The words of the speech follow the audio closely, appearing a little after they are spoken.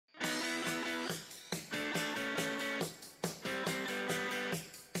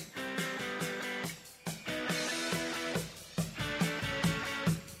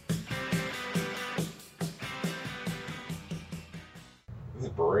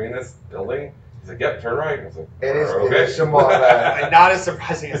entering this building? He's like, yep, turn right. I was like, It okay. is somewhat And not as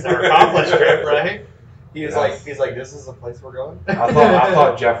surprising as our accomplished trip, right? Yes. He's like, this is the place we're going. I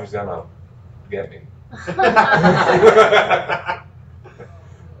thought Jeff was gonna get me.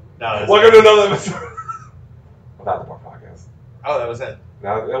 No, Welcome to another episode about the Bar Podcast. Oh, that was it.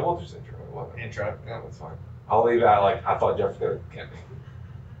 Now we'll just intro it. Whatever. Intro. Yeah, that's fine. I'll leave that like I thought Jeff was gonna get me.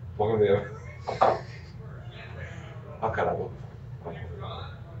 Welcome to the. I'll cut out. We'll be fine.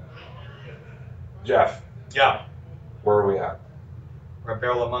 Jeff, Yeah. where are we at? We're at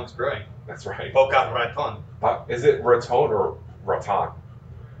Barrel of Monks Brewing. That's right. Boca Raton. Is it Raton or Raton?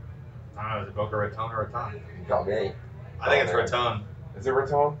 I don't know, is it Boca Raton or Raton? You got me. I think it's man. Raton. Is it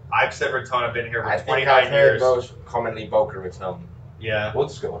Raton? I've said Raton. I've been here for I think 29 I've heard years. most commonly Boca Raton. Yeah. We'll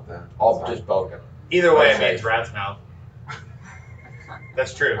just go with that. Or It's fine. just Boca. Either way, it Okay. means rat's mouth.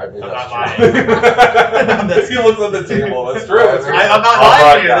 That's true. I I'm believe not that's lying. He looks at the table. That's true. That's true. I'm not All lying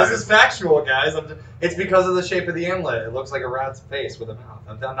right, here. guys. This is factual, guys. It's because of the shape of the inlet. It looks like a rat's face with a mouth.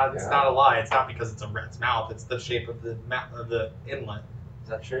 It's Yeah. not a lie. It's not because it's a rat's mouth. It's the shape of the inlet. Is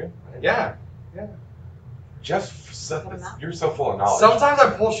that true? Yeah. Jeff, you're so full of knowledge. Sometimes I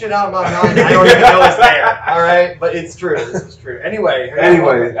pull shit out of my mind. I don't even know it's there. All right, but it's true. This is true. Anyway,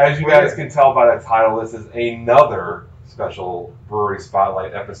 As you guys can tell by the title, this is another special Brewery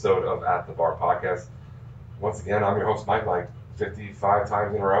Spotlight episode of At the Bar Podcast. Once again, I'm your host, Mike. Like 55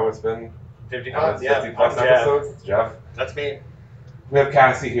 times in a row, it's been 59. 50 plus Yeah. episodes. It's Jeff. That's me. We have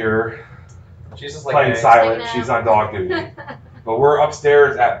Cassie here, She's just like playing me. silent. She's on dog duty. But we're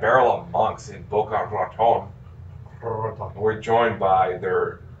upstairs at Barrel of Monks in Boca Raton. And we're joined by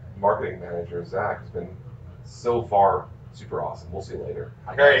their marketing manager, Zach, who's been so far super awesome. We'll see you later.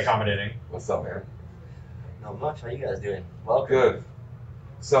 Very accommodating. What's up, man? Not much. How you guys doing? Welcome. Good.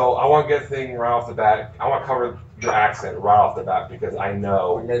 So I want to get a thing right off the bat. I want to cover your accent right off the bat because I We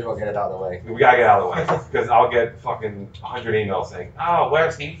know may as well get it out of the way. we gotta get out of the way because I'll get fucking 100 emails saying, "Oh,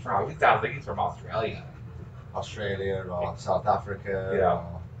 where's he from? He sounds like he's from Australia." Australia or South Africa. Yeah.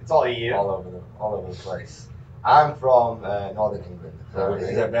 Or It's all EU. all over the place. I'm from Northern England, so Northern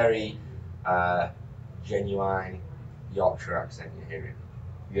it's a very genuine Yorkshire accent you're hearing.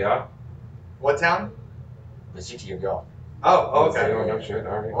 Yeah. What town? The city of York. Oh, okay. No shit.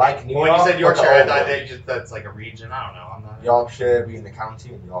 All right. Like New Well, York. when you said Yorkshire, but I the thought old they just that's like a region. I don't know. I'm not. one. Yorkshire being the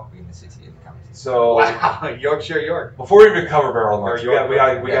county and York being the city of the county. So Wow, Yorkshire, York. before we even cover Barrel of Monks, Or we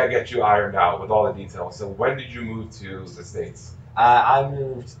gotta York. get you ironed out with all the details. So when did you move to the States? I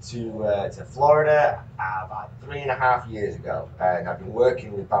moved to Florida about 3.5 years ago, and I've been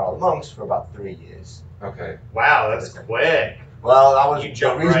working with Barrel of Monks for about 3 years. Okay. Wow, that's quick. Well, that was You the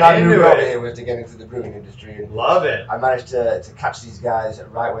jumped reason right I moved into over it. here was to get into the brewing industry, and Love it. I managed to catch these guys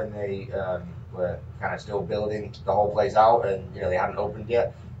right when they were kind of still building the whole place out, and they hadn't opened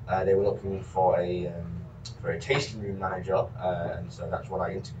yet. They were looking for a tasting room manager, and so that's what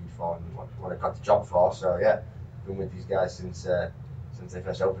I interviewed for and what I got the job for. So yeah, been with these guys since they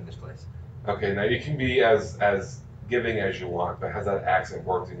first opened this place. Okay. Now you can be as giving as you want, but has that accent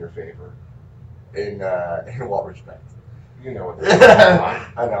worked in your favor? In what respect? You know what.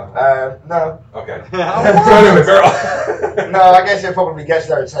 I know. No. Okay. So How anyway, Barrel. No, I guess it probably gets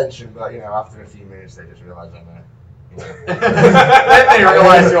their attention, but after a few minutes, they just realize I'm there. Then they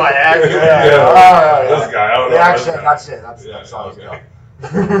realize who I am. Yeah. This guy. I don't The know. accent, that's it. That's all okay.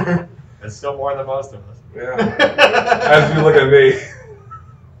 it's got. It's still more than most of us. Yeah. As you look at me,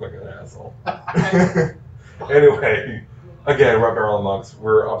 like an asshole. Anyway, again, we're at Barrel of Monks.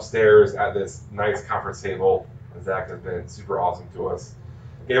 We're upstairs at this nice conference table. Zach has been super awesome to us.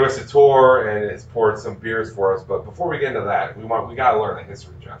 Gave us a tour and has poured some beers for us. But before we get into that, we got to learn the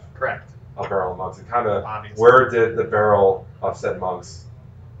history, Jeff, Correct. of Barrel of Monks and kind of Obviously. where did the barrel of said monks?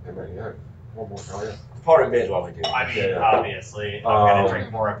 Hey man, yeah, one more tell you. Pouring beers while we do. I mean, Yeah. obviously, I'm gonna Um,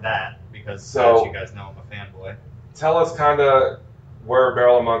 drink more of that because, so- as you guys know, I'm a fanboy. Tell us kind of where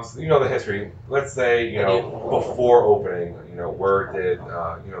Barrel of Monks, the history. Let's say, before opening, where did,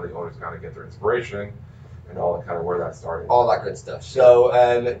 the owners kind of get their inspiration and all that kind of where that started. All that good stuff. So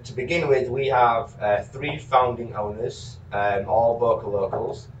to begin with, we have 3 founding owners, all Boca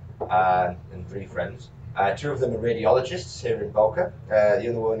locals, and 3 friends. 2 of them are radiologists here in Boca. The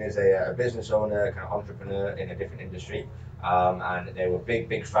other one is a business owner, kind of entrepreneur in a different industry, and they were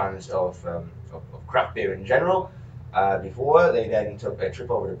big fans of craft beer in general. Before they then took a trip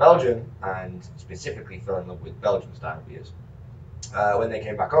over to Belgium and specifically fell in love with Belgian style beers. When they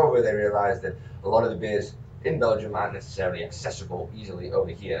came back over, they realized that a lot of the beers in Belgium aren't necessarily accessible easily over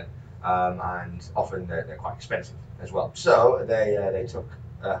here, and often they're quite expensive as well. So they took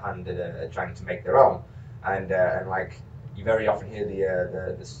a hand at trying to make their own, and like you very often hear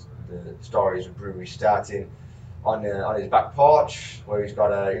the stories of breweries starting on his back porch, where he's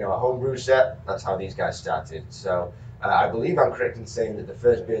got a home brew set. That's how these guys started. So I believe I'm correct in saying that the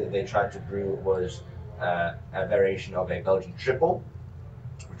first beer that they tried to brew was a variation of a Belgian triple,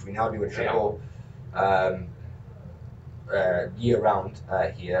 which we now do a triple year-round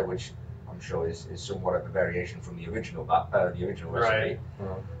here, which I'm sure is somewhat of a variation from the original recipe.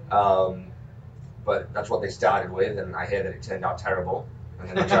 Right. But that's what they started with, and I hear that it turned out terrible. And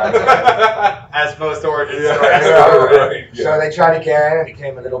then they tried again. As most origin Yeah. stories. Right, yeah. So they tried again, and it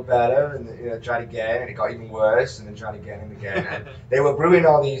came a little better, and tried again, and it got even worse, and then tried again and again. And they were brewing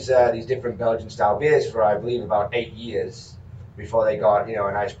all these different Belgian style beers for, I believe, about 8 years before they got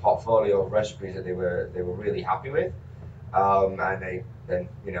a nice portfolio of recipes that they were really happy with. And they then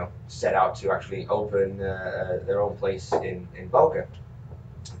set out to actually open their own place in Boca.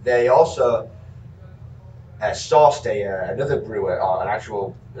 They also sourced another brewer, or an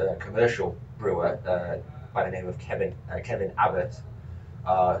actual commercial brewer by the name of Kevin Abbott,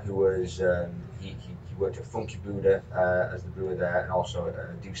 who was he worked at Funky Buddha as the brewer there, and also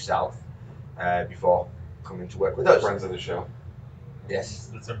Due South before coming to work with us. Friends of the show.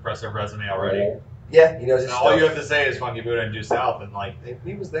 Yes. That's an impressive resume already. Yeah, he knows his And stuff. all you have to say is Funky Buddha and Due South, and like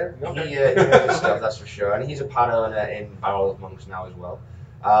he was there. He knows his stuff, that's for sure. And he's a pad owner in Barrel of Monks now as well.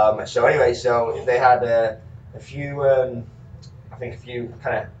 So anyway, they had a few, I think a few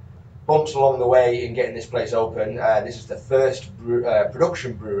kind of bumps along the way in getting this place open. This is the first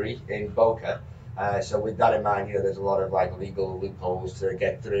production brewery in Boca. So with that in mind, there's a lot of like legal loopholes to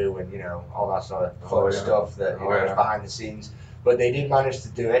get through, and all that sort of fun stuff that is behind the scenes. But they did manage to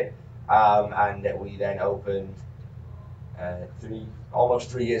do it, and we then opened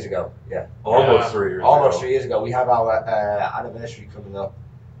almost 3 years ago. Yeah, Almost 3 years. almost ago. 3 years ago. We have our anniversary coming up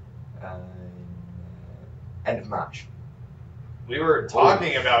end of March. We were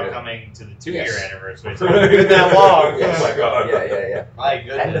talking Holy about shit. coming to the 2-year Yes. anniversary. So it's been that long. Yes. Oh my God. Yeah. My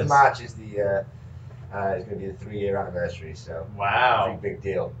goodness. End of March is the is going to be the 3-year anniversary. So Wow. big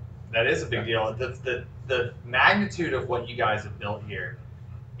deal. That is a big deal. The magnitude of what you guys have built here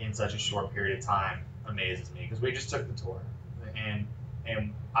in such a short period of time amazes me, because we just took the tour, and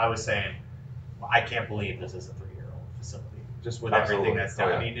I was saying, I can't believe this is a 3-year-old facility, just with Absolutely. everything that's done.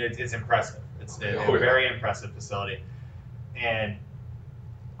 Oh, yeah. I mean, it's impressive. It's a Oh, yeah. very impressive facility, and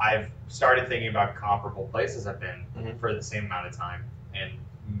I've started thinking about comparable places I've been Mhm. for the same amount of time, and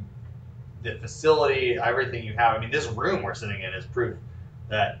the facility, everything you have. I mean, this room we're sitting in is proof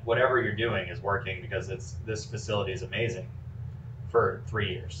that whatever you're doing is working, because this facility is amazing for 3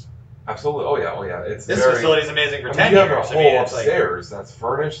 years. Absolutely. Oh yeah. It's This very, facility is amazing for I mean, 10 you years. have a I mean, whole it's like, upstairs that's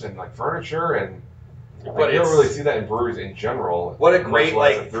furnished and like furniture, and but you don't it's really see that in breweries in general. what a much great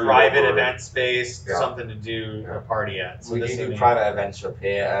less a like 3-year-old private brewery. event space, Yeah. something to do Yeah. a party at. So We this do is private events up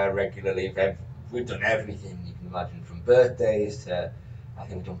here regularly. We've done everything you can imagine, from birthdays to, I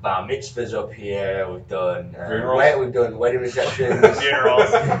think we've done bar mitzvahs up here. We've done Funerals? we've done wedding receptions, Funerals.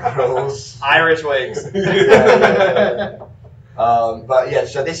 funerals. Irish wigs. But yeah,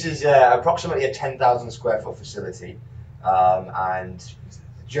 so this is approximately a 10,000 square foot facility, and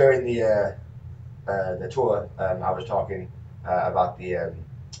during the tour, I was talking about the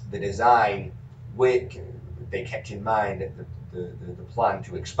design. They kept in mind the plan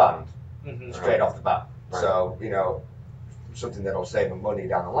to expand Mhm. straight off the bat. Right. So something that'll save them money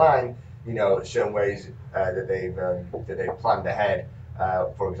down the line. Certain ways that they've planned ahead.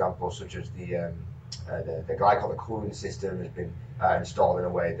 For example, such as the glycol cooling system has been installed in a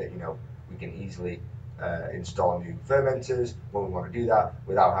way that we can easily install new fermenters when we want to do that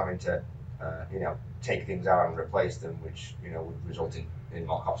without having to take things out and replace them, which would result in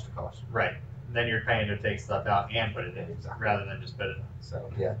more cost, of course. Right. Then you're paying to take stuff out and put it in, Exactly. rather than just put it in. So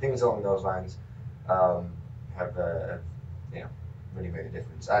yeah, things along those lines have really made a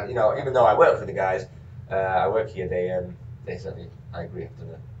difference. And even though I work for the guys, I work here. They certainly, I agree, have done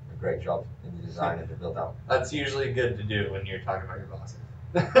a great job in the design and the build out. That's usually good to do when you're talking about your bosses.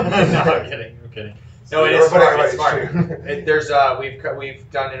 No, I'm kidding. No, it is But smart. anyway, It's smart. true.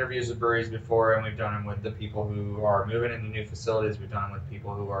 We've done interviews with breweries before, and we've done them with the people who are moving into new facilities. We've done them with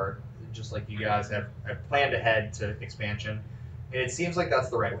people who are just like you guys have planned ahead to expansion, and it seems like that's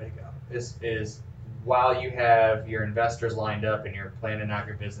the right way to go. Is while you have your investors lined up and you're planning out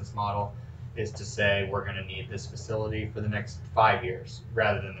your business model, is to say we're going to need this facility for the next 5 years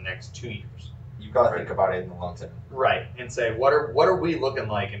rather than the next 2 years. You've got to think about it in the long term. Right, and say what are we looking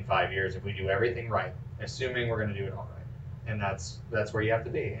like in 5 years if we do everything right, assuming we're going to do it all right, and that's where you have to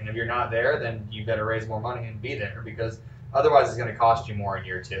be. And if you're not there, then you better raise more money and be there, because otherwise it's going to cost you more in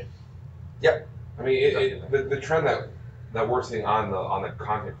year 2. Yep. I mean, the trend that that we're seeing on the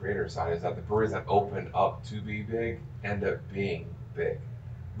content creator side is that the breweries that opened up to be big end up being big.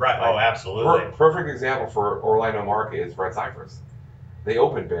 Right. Like, Oh, absolutely. Perfect example for Orlando Market is Red Cypress. They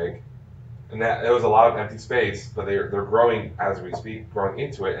opened big, and that it was a lot of empty space, but they're growing as we speak, growing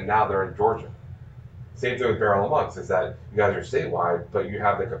into it, and now they're in Georgia. Same thing with Barrel of Monks is that you guys are statewide, but you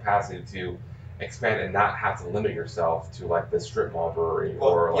have the capacity to expand and not have to limit yourself to like the strip mall brewery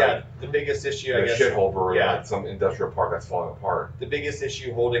or like the biggest issue, the I guess, shithole brewery, yeah. like some industrial park that's falling apart. The biggest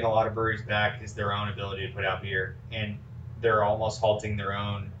issue holding a lot of breweries back is their own ability to put out beer, and they're almost halting their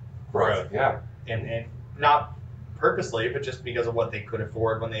own growth. Yeah. And not purposely, but just because of what they could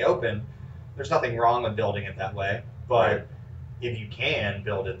afford when they opened. There's nothing wrong with building it that way, but Right. if you can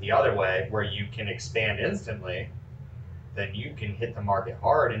build it the other way, where you can expand instantly, then you can hit the market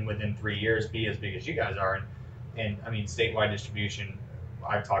hard and within 3 years be as big as you guys are. And I mean, statewide distribution,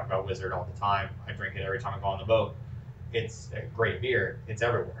 I've talked about Wizard all the time. I drink it every time I go on the boat. It's a great beer. It's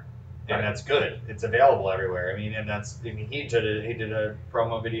everywhere. And Right. that's good. It's available everywhere. I mean, and he did a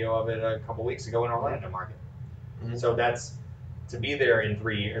promo video of it a couple weeks ago in Orlando Market. Mhm. So that's, to be there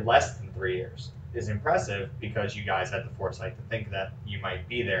in less than 3 years is impressive because you guys had the foresight to think that you might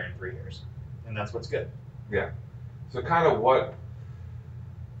be there in 3 years. And that's what's good. So kind of what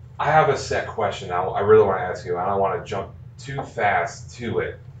I have a set question I really want to ask you. I don't want to jump too fast to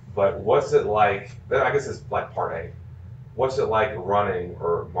it, but what's it like? I guess it's like part A. What's it like running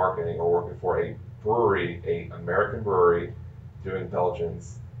or marketing or working for a brewery, a American brewery, doing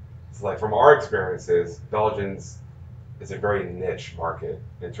Belgians? It's like from our experiences, Belgians is a very niche market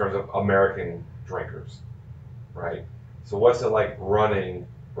in terms of American drinkers, right? So what's it like running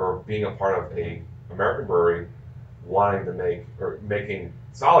or being a part of a American brewery, wanting to make or making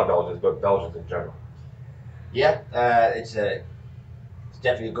solid Belgians, but Belgians in general? Yeah, it's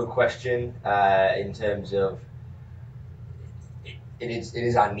definitely a good question in terms of it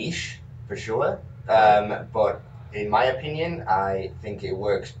is our niche for sure. But in my opinion, I think it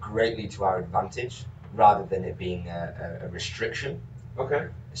works greatly to our advantage rather than it being a restriction. Okay.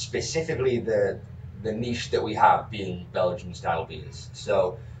 Specifically, the niche that we have being Belgian style beers.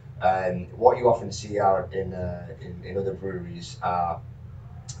 So, what you often see out in other breweries are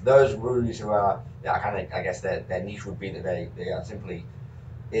those breweries who are I guess their niche would be that they are simply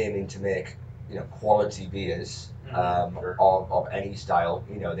aiming to make quality beers Sure. of any style.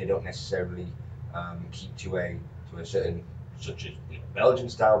 They don't necessarily keep to a certain, such as Belgian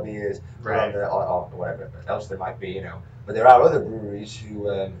style beers Right. or whatever else there might be. But there are other breweries who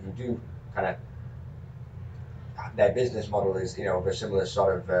do kind of, their business model is of a similar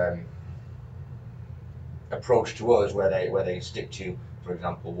sort of approach to us, where they stick to, for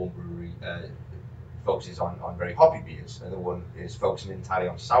example, one brewery focuses on very hoppy beers, another one is focusing entirely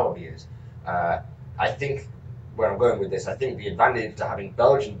on sour beers. I think where I'm going with this, I think the advantage to having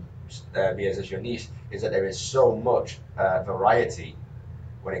Belgian beers as your niche is that there is so much variety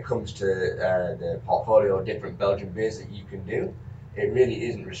when it comes to the portfolio of different Belgian beers that you can do. It really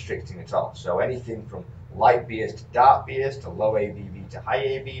isn't restricting at all. So anything from light beers to dark beers to low ABV to high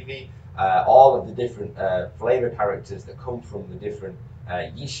ABV, all of the different flavor characters that come from the different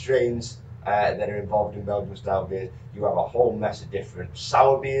yeast strains that are involved in Belgian style beers. You have a whole mess of different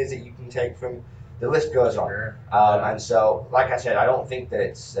sour beers that you can take from. The list goes on. Sure. And so, like I said, I don't think that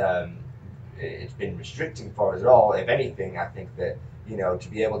it's been restricting for us at all. If anything, I think that to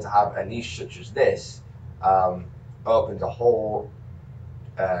be able to have a niche such as this opens a whole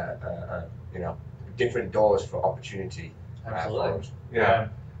different doors for opportunity. Absolutely. For us. Yeah.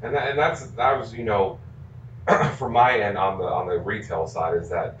 And that was from my end on the retail side is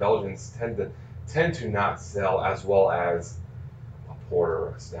that Belgians tend to not sell as well as a porter,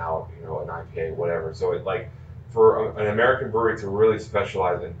 a stout, an IPA, whatever. So it like for an American brewery to really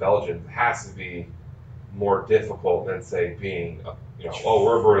specialize in Belgian has to be more difficult than say being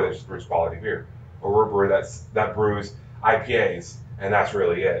we're a brewery that just brews quality beer, or we're a brewery that brews IPAs and that's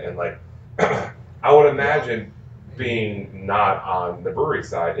really it. And like I would imagine being not on the brewery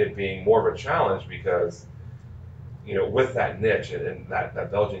side, it being more of a challenge because with that niche and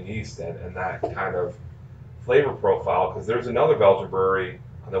that Belgian yeast and that kind of flavor profile, because there's another Belgian brewery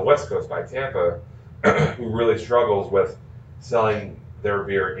on the West Coast by Tampa who really struggles with selling their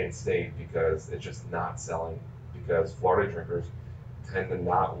beer in state because it's just not selling, because Florida drinkers tend to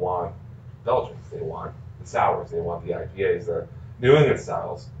not want Belgians. They want the sours, they want the IPAs, the New England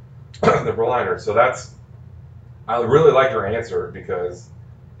styles, the Berliners. So I really like your answer because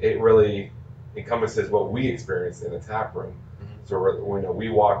it really encompasses what we experienced in the tap room. Mhm. So when we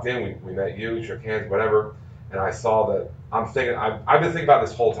walked in, we met you, shook hands, whatever, and I saw that. I'm thinking, I've been thinking about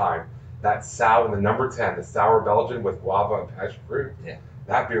this whole time that sour, the number 10, the sour Belgian with guava and passion fruit. Yeah.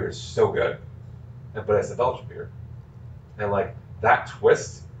 That beer is so good, but it's a Belgian beer, and like that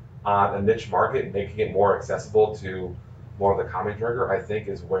twist on a niche market, making it more accessible to more of the common drinker, I think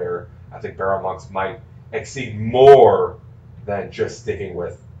is where I think Barrel Monks might exceed more than just sticking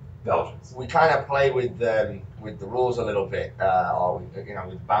with Belgians. We kind of play with the rules a little bit, or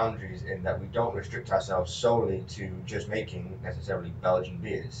with boundaries, in that we don't restrict ourselves solely to just making necessarily Belgian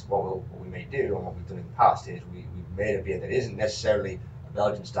beers. What we may do, and what we've done in the past, is we've made a beer that isn't necessarily a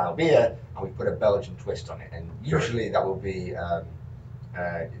Belgian style beer, and we put a Belgian twist on it. And usually that will be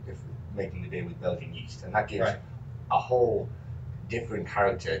making the beer with Belgian yeast, and that gives a whole different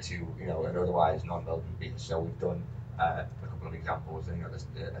character to an otherwise non-Belgian beer. So we've done a couple of examples.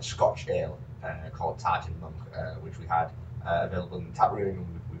 There's a Scotch ale called Tartan Monk, which we had available in the tap room,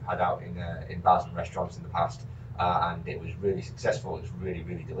 and we've had out in bars and restaurants in the past, and it was really successful. It was really,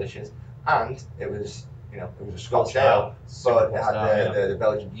 really delicious, and it was a Scotch ale, but it had the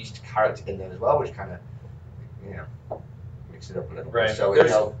Belgian yeast character in there as well, which kind of mixed it up a little bit.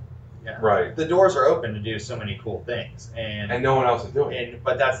 So Right. The doors are open to do so many cool things, and no one else is doing it.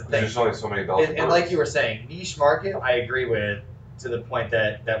 But that's the thing. There's only so many Belgian and like you were saying, niche market, I agree with, to the point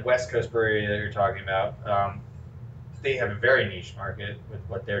that West Coast brewery that you're talking about, they have a very niche market with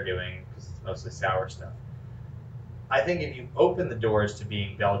what they're doing because it's mostly sour stuff. I think if you open the doors to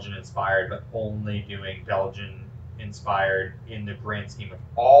being Belgian inspired, but only doing Belgian inspired in the grand scheme of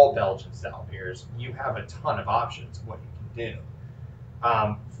all Belgian style beers, you have a ton of options of what you can do.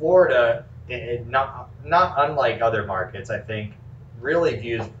 Florida, not unlike other markets, I think, really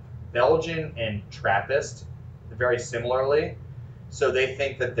views Belgian and Trappist very similarly. So they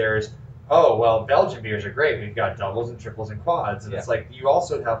think that there's, Belgian beers are great. We've got doubles and triples and quads. And it's like you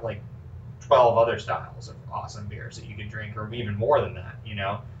also have like 12 other styles of awesome beers that you could drink, or even more than that,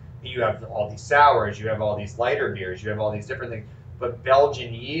 You have all these sours, you have all these lighter beers, you have all these different things. But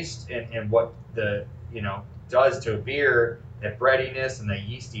Belgian yeast and what the, does to a beer, that breadiness and the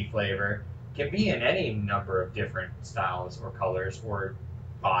yeasty flavor, can be in any number of different styles or colors or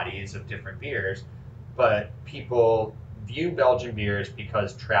bodies of different beers. But people view Belgian beers,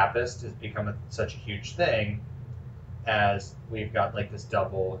 because Trappist has become such a huge thing, as we've got like this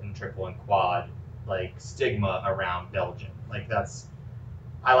double and triple and quad like stigma around Belgian.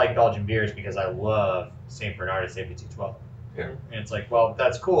 I like Belgian beers because I love St. Bernardus ABT12. Yeah. And it's like, well,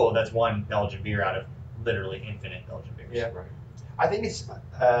 that's cool. That's one Belgian beer out of literally infinite Belgian beers. Yeah, right. I think it's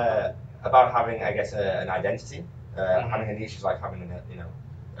about having, I guess, an identity. Having a niche is like having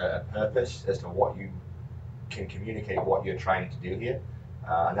a purpose as to what you can communicate, what you're trying to do here,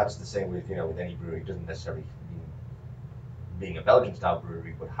 and that's the same with with any brewery. It doesn't necessarily mean being a Belgian style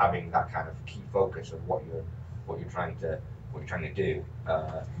brewery, but having that kind of key focus of what you're trying to do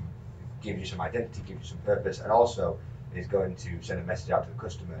gives you some identity, gives you some purpose, and also is going to send a message out to the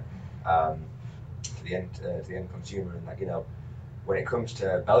customer. To the end consumer, and when it comes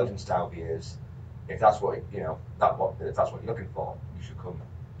to Belgian style beers, if that's what if that's what you're looking for, you should come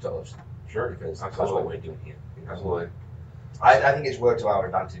to us. Sure, because absolutely. that's what we're doing here. Absolutely. I think it's worked to our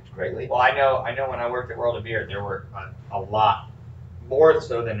advantage greatly. Well, I know when I worked at World of Beer, there were a lot more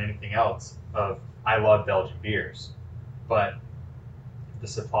so than anything else of I love Belgian beers, but the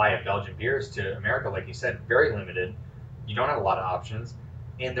supply of Belgian beers to America, like you said, very limited. You don't have a lot of options,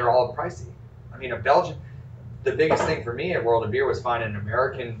 and they're all pricey. I mean, the biggest thing for me at World of Beer was finding an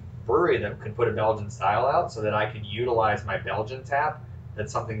American brewery that could put a Belgian style out so that I could utilize my Belgian tap.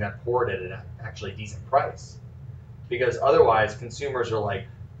 That's something that poured at an actually decent price. Because otherwise, consumers are like,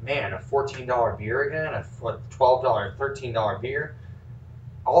 man, a $14 beer again, a $12, $13 beer.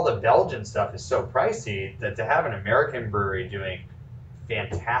 All the Belgian stuff is so pricey that to have an American brewery doing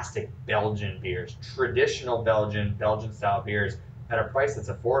fantastic Belgian beers, traditional Belgian style beers, at a price that's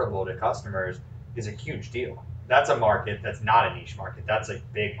affordable to customers is a huge deal. That's a market that's not a niche market. That's a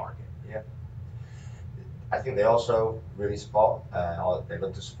big market. Yeah. I think they also really support, or they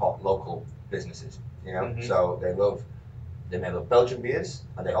love to support local businesses. So they may love Belgian beers,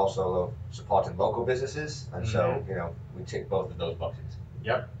 and they also love supporting local businesses, and so we tick both of those boxes.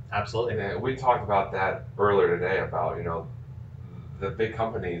 Yep, absolutely. Yeah, we talked about that earlier today about the big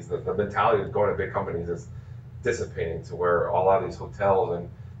companies, the mentality of going to big companies is dissipating to where a lot of these hotels and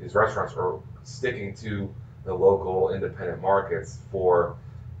these restaurants are sticking to the local independent markets for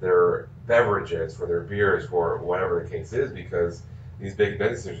their beverages, for their beers, for whatever the case is, because these big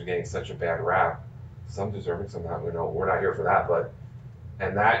businesses are getting such a bad rap. Some deserving, some not. We're not here for that,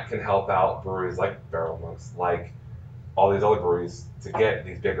 and that can help out breweries like Barrel Monks, like all these other breweries, to get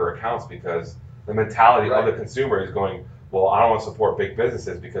these bigger accounts, because the mentality of the consumer is going, well, I don't want to support big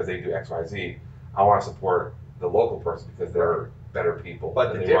businesses because they do X, Y, Z. I want to support the local person because they're better people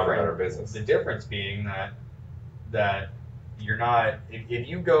But and the they run a better business. The difference being that you're not, if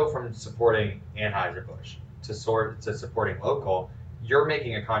you go from supporting Anheuser-Busch to supporting local, you're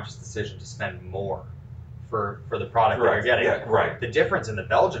making a conscious decision to spend more for the product that you're getting. Yeah, right. The difference in the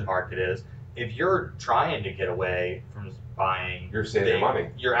Belgian market is if you're trying to get away from buying, You're saving money.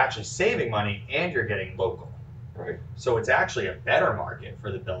 You're actually saving money and you're getting local. Right. So it's actually a better market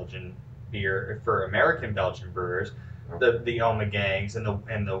for the Belgian beer, for American Belgian brewers, the Omegangs and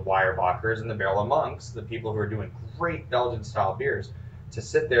the Weyerbaachers and the Barrel of Monks, the people who are doing great Belgian style beers, to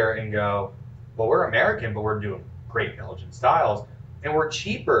sit there and go, well, we're American, but we're doing great Belgian styles, and we're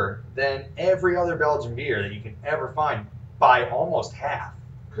cheaper than every other Belgian beer that you can ever find by almost half.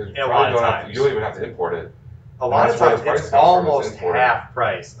 Because a lot of times. you don't even have to import it. A lot of times it's almost half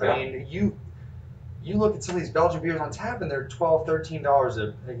price. Yeah. I mean, you look at some of these Belgian beers on tap and they're $12,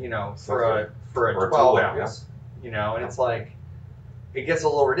 $13 for a 12 ounce. And it's like, it gets a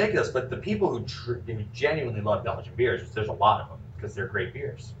little ridiculous. But the people who genuinely love Belgian beers, there's a lot of them because they're great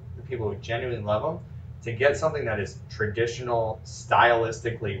beers. The people who genuinely love them, to get something that is traditional,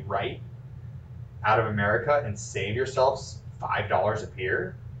 stylistically right out of America and save yourselves $5 a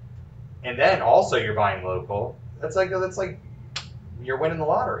beer, and then also you're buying local, that's like you're winning the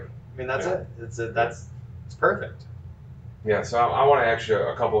lottery. I mean, that's it. It's perfect. Yeah, so I want to ask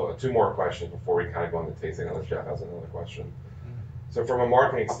you two more questions before we kind of go into tasting, unless Jeff has another question. So from a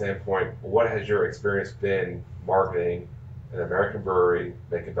marketing standpoint, what has your experience been marketing an American brewery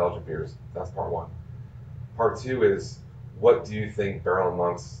making Belgian beers? That's part one. Part two is, what do you think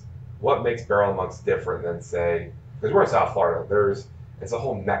what makes Barrel and Monks different than, say, because we're in South Florida, it's a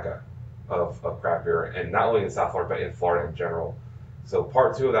whole mecca of craft beer, and not only in South Florida, but in Florida in general. So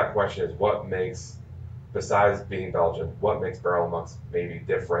part two of that question is, what makes, besides being Belgian, what makes Barrel and Monks maybe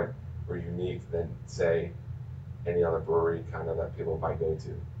different or unique than, say, any other brewery kind of that people might go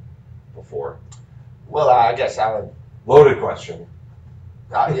to before? Well, I guess I would. Loaded question.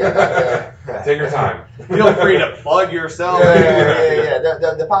 Take your time. Feel free to plug yourself. Yeah.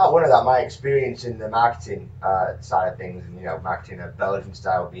 The part one of that, my experience in the marketing side of things, and marketing a Belgian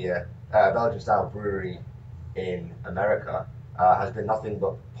style beer, Belgian style brewery in America, has been nothing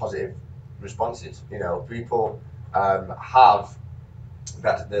but positive responses. People have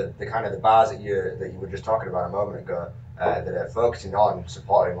that the kind of the bars that you were just talking about a moment ago, that are focusing on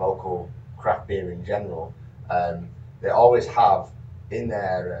supporting local craft beer in general. They always have in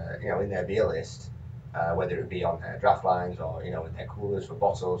their in their beer list, whether it be on their draft lines or in their coolers for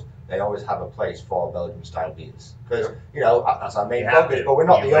bottles, they always have a place for Belgian style beers because that's our main focus. But we're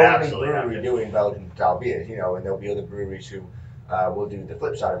not the only brewery doing Belgian style beers, and there'll be other breweries who will do the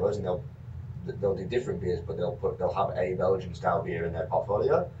flip side of us, and they'll do different beers, but they'll have a Belgian style beer in their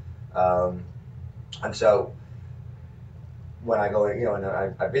portfolio. And so when I go and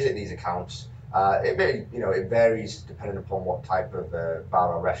I visit these accounts, it varies depending upon what type of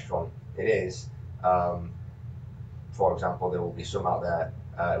bar or restaurant it is. For example, there will be some out there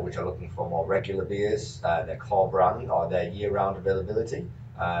which are looking for more regular beers, their core brand or their year-round availability,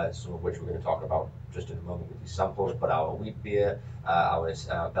 some of which we're going to talk about just in a moment with these samples. But our wheat beer, our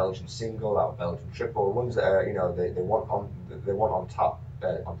Belgian single, our Belgian triple, ones that are they want on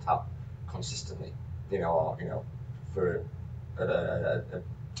tap consistently, for a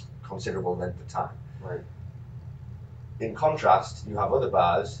considerable length of time. Right. In contrast, you have other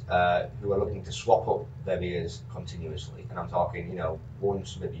bars who are looking to swap up their beers continuously, and I'm talking,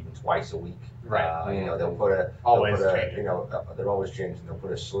 once, maybe even twice a week. Right. They'll put a changing. They're always changing. They'll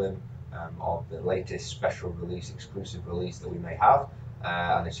put a slim of the latest special release, exclusive release that we may have,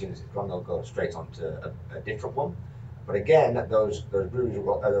 and as soon as it's gone, they'll go straight on to a different one. But again, those breweries,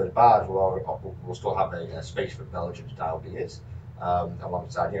 those bars will still have a space for Belgian style beers,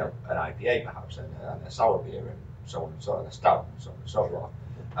 alongside an IPA perhaps and a sour beer and so on and so on, a stout and so on and so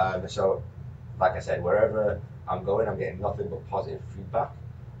forth. So, like I said, wherever I'm going, I'm getting nothing but positive feedback,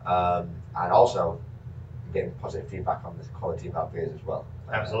 and also I'm getting positive feedback on the quality of our beers as well.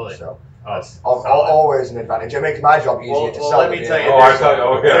 Absolutely. So it's always an advantage. It makes my job easier to sell. Let me tell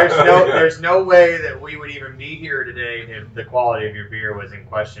you, there's no way that we would even be here today if the quality of your beer was in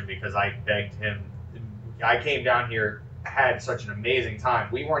question, because I begged him. I came down here, had such an amazing time.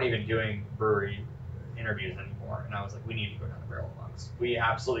 We weren't even doing brewery interviews anymore, and I was like, we need to go down to Barrel of Monks. We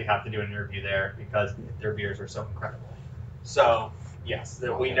absolutely have to do an interview there because their beers are so incredible. So yes,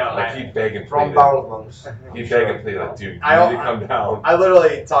 we know. I keep begging from Barrel of Monks. Keep begging, please, dude. You need to come down. I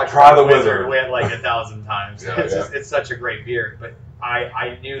literally talked Try about the Wizard like 1,000 times. Yeah, It's such a great beer, but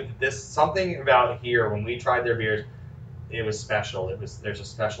I knew that something about here when we tried their beers, it was special. There's a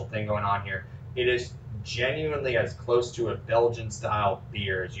special thing going on here. It is genuinely as close to a Belgian style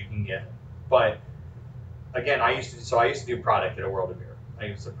beer as you can get. But again, I used to do product at a World of Beer.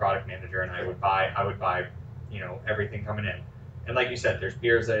 I was a product manager, and I would buy, everything coming in. And like you said, there's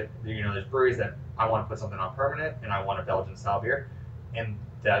beers that, there's breweries that I want to put something on permanent, and I want a Belgian style beer, and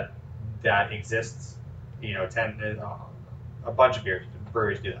that exists. A bunch of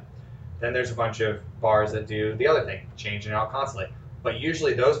breweries do that. Then there's a bunch of bars that do the other thing, changing out constantly. But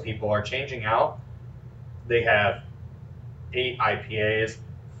usually those people are changing out. They have 8 IPAs,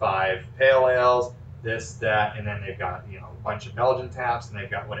 5 pale ales, this, that, and then they've got a bunch of Belgian taps, and they've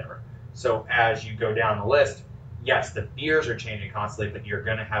got whatever. So as you go down the list, yes, the beers are changing constantly, but you're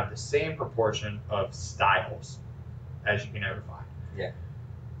going to have the same proportion of styles as you can ever find. Yeah.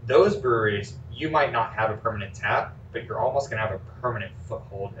 Those breweries, you might not have a permanent tap, but you're almost going to have a permanent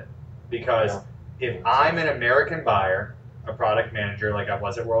foothold in. Because if I'm an American buyer, a product manager like I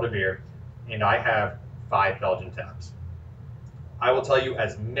was at World of Beer, and I have 5 Belgian taps, I will tell you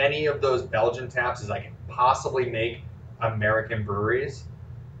as many of those Belgian taps as I can possibly make American breweries,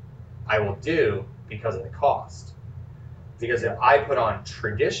 I will do because of the cost. Because if I put on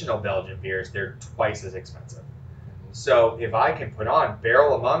traditional Belgian beers, they're twice as expensive. So if I can put on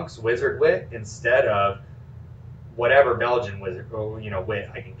Barrel of Monks Wizard Wit instead of whatever Belgian wit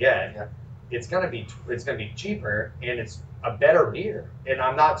I can get, it's gonna be cheaper, and it's a better beer. And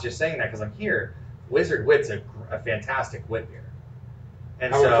I'm not just saying that because I'm here. Wizard Wit's a fantastic wit beer.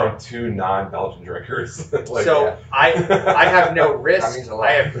 And Coming from 2 non-Belgian drinkers. I have no risk. That means a lot.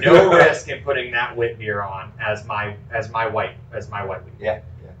 I have no risk in putting that wit beer on as my white wheat. Yeah.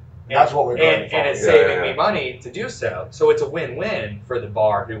 That's what we're going for. And it's saving me money to do so. So it's a win-win for the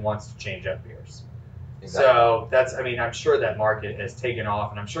bar who wants to change up beers. Exactly. So I'm sure that market has taken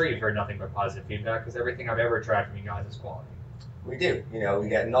off, and I'm sure you've heard nothing but positive feedback because everything I've ever tried from you guys is quality. We do. We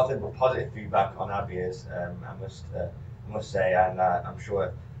get nothing but positive feedback on our beers. I must say, and I'm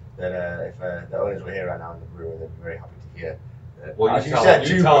sure that if the owners were here right now in the brewery, they'd be very happy to hear. Well, you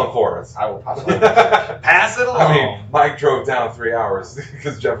tell them for us. I will pass it on. Pass it along. I mean, Mike drove down 3 hours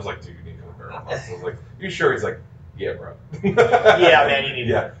because Jeff was like, dude, you need to go to Barrel of Monks. I was like, you sure? He's like, yeah, bro. Yeah, man, you need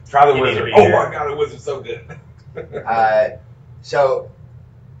to. Try the Wizard. Oh my god, the Wizard's so good.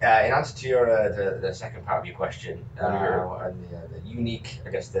 In answer to your the second part of your question, and the unique, I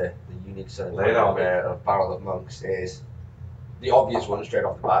guess the unique selling point of Barrel of Monks is the obvious one straight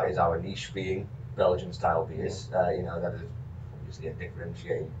off the bat is our niche being Belgian style beers. That is obviously a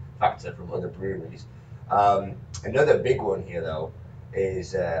differentiating factor from other breweries. Another big one here though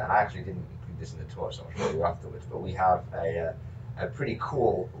is, and I actually didn't include this in the tour, so I'll show you afterwards, but we have a pretty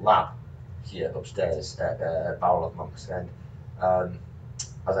cool lab here upstairs at Barrel of Monks, and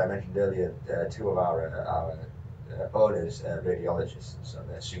as I mentioned earlier, 2 of our owners are radiologists, so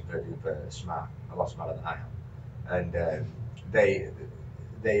they're super duper smart, a lot smarter than I am, and they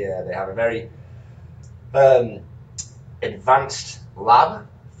have a very advanced lab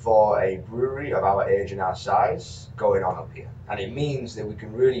for a brewery of our age and our size going on up here, and it means that we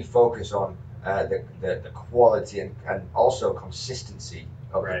can really focus on the quality and also consistency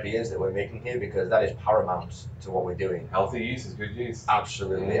of the beers that we're making here, because that is paramount to what we're doing. Healthy yeast is good yeast.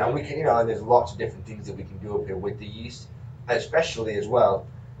 Absolutely, and we can, and there's lots of different things that we can do up here with the yeast, especially as well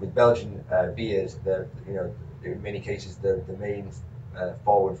with Belgian beers. In many cases, the main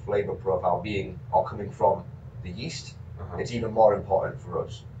forward flavor profile being or coming from the yeast. It's even more important for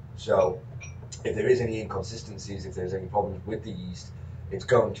us. So, if there is any inconsistencies, if there's any problems with the yeast, it's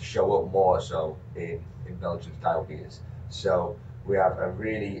going to show up more so in Belgian style beers. So we have a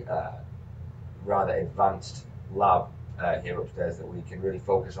really rather advanced lab here upstairs that we can really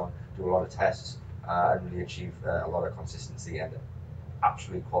focus on, do a lot of tests, and really achieve a lot of consistency and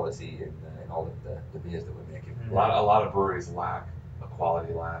absolute quality in all of the beers that we're making. A lot of breweries lack a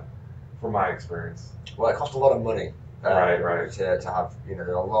quality lab, from my experience. Well, it costs a lot of money. Right. To have, there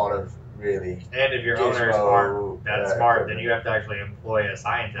are a lot of really. And if your owners aren't that smart, then you have to actually employ a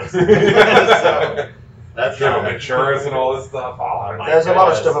scientist. So, that's insurance and all this stuff. There's a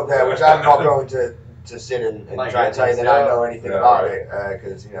lot of stuff up there which I'm not going to sit and try and tell you that I know anything about it,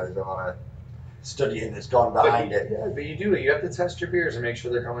 because there's a lot of studying that's gone behind it. Yeah, but you do it. You have to test your beers and make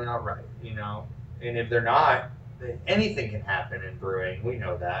sure they're coming out right. And if they're not, anything can happen in brewing. We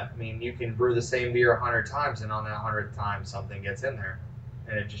know that. I mean, you can brew the same beer 100 times, and on that 100th time, something gets in there,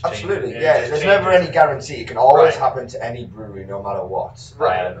 and it just absolutely changes. Yeah. There's never any guarantee. It can always happen to any brewery, no matter what.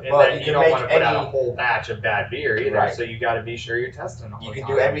 Right. And you don't want to put out a whole batch of bad beer either. Right. So you got to be sure you're testing all the time. You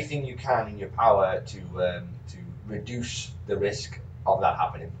can do everything you can in your power to reduce the risk of that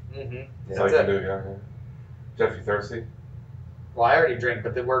happening. That's all you can do. Yeah. Jeff, you thirsty? Well, I already drank,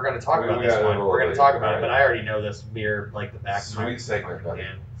 but then we're going to talk about We this got a one. little We're going to bit, talk about it, right. but I already know this beer like the back of my Sweet segment, fucking buddy.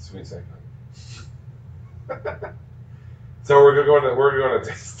 hand. Sweet segment. So we're going to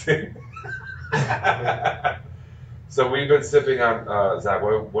tasting. So we've been sipping on Zach.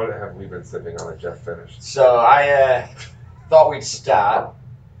 What have we been sipping on that Jeff finished? So I thought we'd start.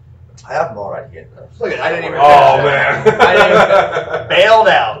 I have more right here though. Look at I didn't even. Oh man! I didn't even, bailed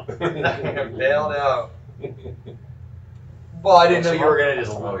out. Bailed out. Well, I didn't know you were going to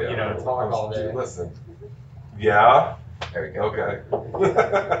just talk all day. Dude, listen. Yeah. There we go. Okay.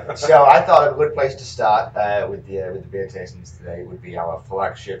 So I thought a good place to start with the beer tastings today would be our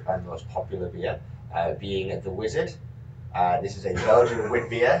flagship and most popular beer, being the Wizard. This is a Belgian wit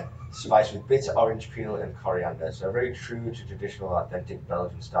beer, spiced with bitter orange peel and coriander. So very true to traditional, authentic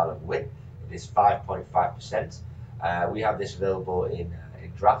Belgian style of wit. It is 5.5%. We have this available in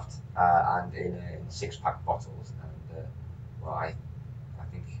draft and in 6-pack bottles. And well, I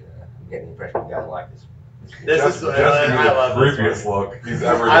think I'm getting the impression you guys like this. Just I love this creepiest one. look he's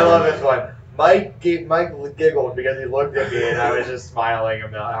ever I love done. this one. Mike giggled because he looked at me and I was just smiling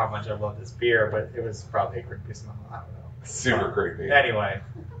about how much I love this beer, but it was probably a creepy smell. I don't know. Super creepy. Anyway,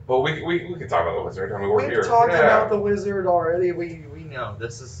 Well, we can talk about the Wizard. I mean, we're here. we've talked Yeah. about the Wizard already. We know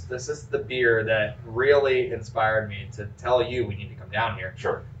this is the beer that really inspired me to tell you we need to come down here.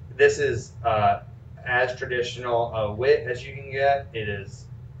 Sure. This is as traditional a wit as you can get. It is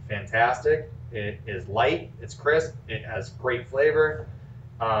fantastic. It is light. It's crisp. It has great flavor.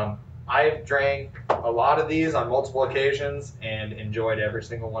 I've drank a lot of these on multiple occasions and enjoyed every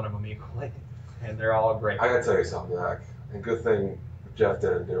single one of them equally, and they're all great. I gotta tell you something, Zach. And good thing Jeff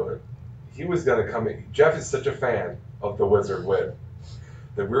didn't do it. He was gonna come in. Jeff is such a fan of the Wizard wit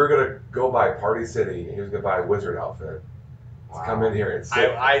that we were gonna go by Party City and he was gonna buy a Wizard outfit to come in here and sit.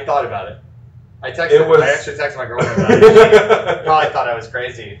 I thought about it. I It texted. was- I actually texted my girlfriend about it. She probably thought I was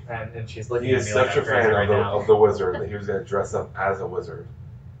crazy, and she's looking He at is me such like a I'm crazy fan right now. of the Wizard that he was gonna dress up as a wizard.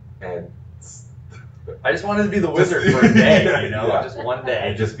 And I just wanted to be the wizard for a day, Yeah. just one day,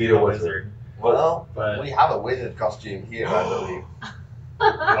 And just be a wizard. Well, But we have a wizard costume here, I believe.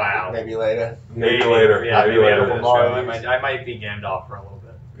 wow, Maybe later. maybe later. Yeah, maybe maybe after later. the More show, of these. I might be Gandalf for a little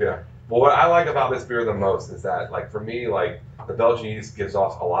bit. Yeah. Well, what I like about this beer the most is that, like, for me, like, the Belgian yeast gives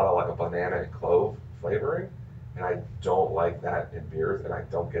off a lot of, like, a banana and clove flavoring, and I don't like that in beers, and I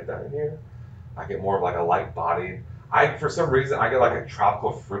don't get that in here. I get more of, like, a light-bodied. For some reason, I get, like, a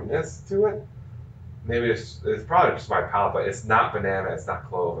tropical fruitness to it. Maybe it's probably just my palate, but it's not banana, it's not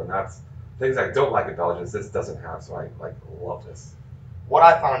clove, and that's things I don't like in Belgian. This doesn't have, so I, like, love this. What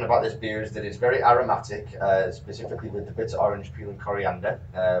I found about this beer is that it's very aromatic, specifically with the bitter orange peel and coriander,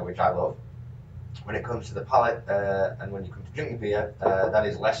 which I love. When it comes to the palate and when you come to drinking beer, that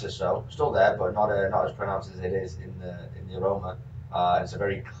is lesser so. Still there, but not as pronounced as it is in the aroma. It's a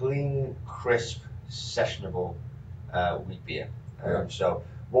very clean, crisp, sessionable wheat beer. So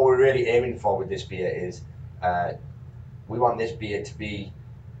what we're really aiming for with this beer is we want this beer to be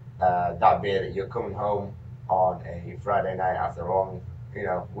that beer that you're coming home on a Friday night after a long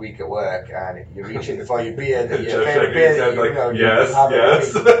week at work, and you're reaching for your beer, your Just favorite shaking beer his that head you, like, you yes, have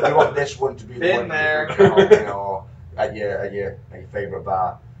yes. every week. You want this one to be the Been one there. that you come home, or at your favorite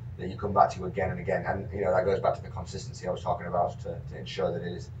bar that you come back to again and again, and that goes back to the consistency I was talking about to ensure that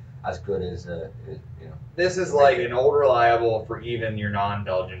it is as good as This is like an old reliable for even your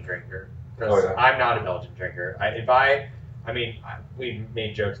non-Belgian drinker. Because Oh, yeah. I'm not a Belgian drinker. We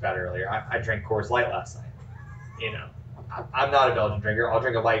made jokes about it earlier. I drank Coors Light last night. I'm not a Belgian drinker. I'll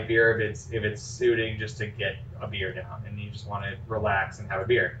drink a light beer if it's suiting just to get a beer down, and you just want to relax and have a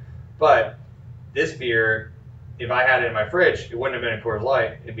beer. But this beer, if I had it in my fridge, it wouldn't have been a Coors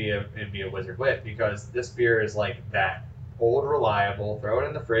Light. It'd be a Wizard Wit, because this beer is like that old reliable. Throw it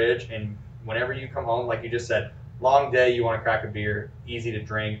in the fridge, and whenever you come home, like you just said, long day, you want to crack a beer, easy to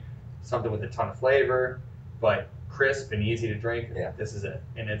drink, something with a ton of flavor, but crisp and easy to drink. Yeah. This is it,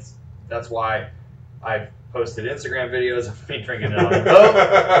 and that's why I've posted Instagram videos of me drinking it on the boat.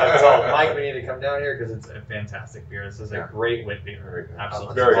 I've told Mike we need to come down here because it's a fantastic beer. This is a great wit beer. Very good.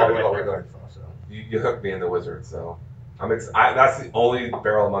 Absolutely. Very that's good. what we're going for. So You hooked me in the Wizard, so that's the only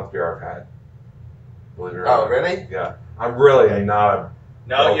barrel of month beer I've had. Believe it or not. oh really? Yeah. I'm really not.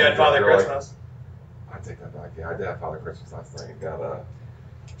 No, you had Father Really? Christmas. I take that back. Yeah, I did have Father Christmas last night. Got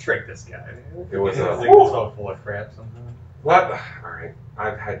Trick this guy. It was He's a- so full of crap sometimes. what? All right.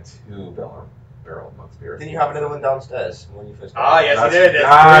 I've had 2 barrel of month beers. Didn't you have another one downstairs when you first? Ah, yes, That's- he did. That's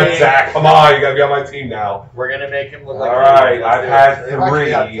God, great. Zach, come on! You gotta be on my team now. We're gonna make him look like All a right, hero. I've Let's do had it. They've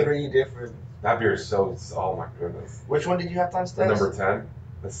actually had 3. 3 different. That beer is so. Oh my goodness. Which one did you have The downstairs? number 10.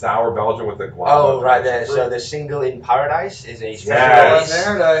 The sour Belgian with the guava. Oh, right there. fruit. So the single in paradise is a special Yes. release.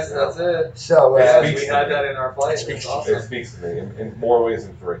 Paradise, that's it. So Yes, speaks we to had me. that in our play. It speaks It's to you. awesome. It speaks to me in more ways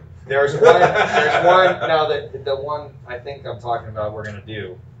than three. There's one. There's one. Now the one I think I'm talking about, we're gonna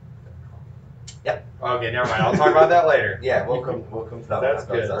do. Yep. Okay, never mind. I'll talk about that later. Yeah, we'll come to that. That's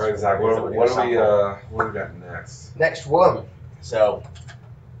one. good. All right, Zach. What do we got next? Next one. So.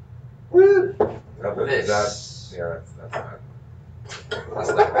 Is This. yeah, that's not.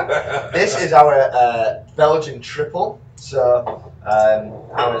 This is our Belgian triple. So I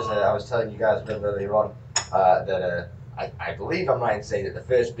was telling you guys a bit earlier on that I believe I'm right in saying that the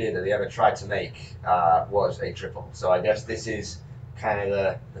first beer that they ever tried to make was a triple. So I guess this is kind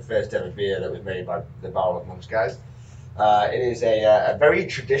of the first ever beer that was made by the Barrel of Monks guys. It is a very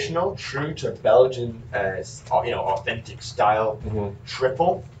traditional, true to Belgian, authentic style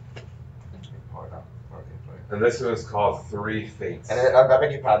triple. And this one is called Three Fates. And I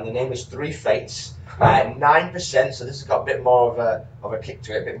beg your pardon, the name is Three Fates. 9%, so this has got a bit more of a kick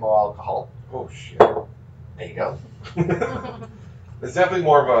to it, a bit more alcohol. Oh shit. There you go. It's definitely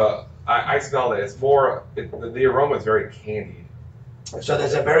more of a. I smell it. It's more. The aroma is very candied. So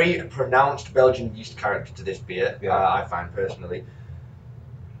there's a very pronounced Belgian yeast character to this beer, Yeah. I find personally.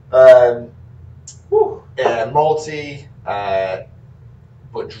 Malty,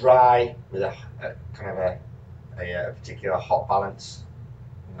 but dry, with a kind of a particular hop balance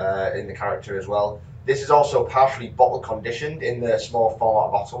in the character as well. This is also partially bottle conditioned in the small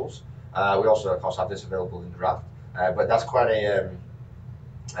format bottles. We also, of course, have this available in draft. But that's quite a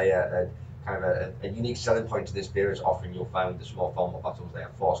kind of a unique selling point to this beer. Is often you'll find the small format bottles, they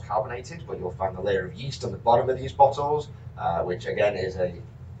are force carbonated, but you'll find a layer of yeast on the bottom of these bottles, which again is a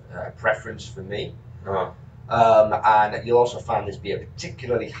preference for me. And you'll also find this beer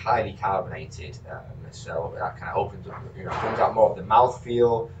particularly highly carbonated, so that kind of opens up, brings out more of the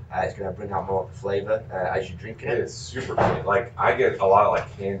mouthfeel. It's going to bring out more of the flavour as you're drinking It it. is super candy. Like I get a lot of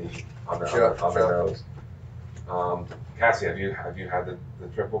like candy on the Sure. nose. Cassie, have you had the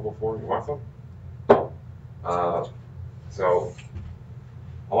triple before? You want some? So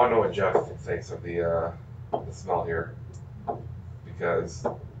I want to know what Jeff thinks of the smell here, because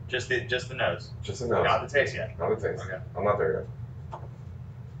Just the nose. just a nose, Not the taste yet. not the taste. Okay. I'm not there yet.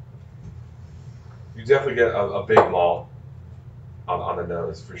 You definitely get a big malt on the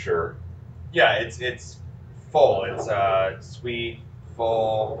nose for sure. Yeah, it's full. It's sweet,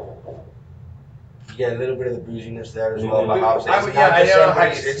 full. You get a little bit of the booziness there as well. But I obviously it's would- yeah, not I the don't know same how you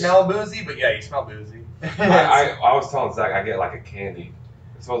booze, it's- smell boozy, but yeah, you smell boozy. I was telling Zach I get like a candy.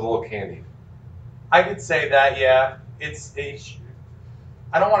 It smells a little candy. I could say that, yeah. It's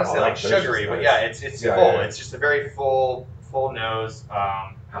I don't want to Oh, say like that finishes sugary, but nice. yeah, it's Yeah, full. yeah. It's just a very full nose.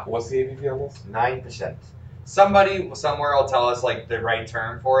 What's the ABV on this? 9%. Somebody somewhere will tell us like the right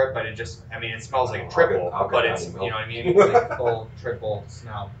term for it, but it just, I mean, it smells like a triple, I'll get but that it's, in milk. you know what I mean? It's like full triple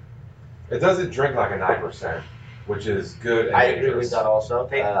smell. It doesn't drink like a 9%, which is good. And I agree dangerous. with that also. I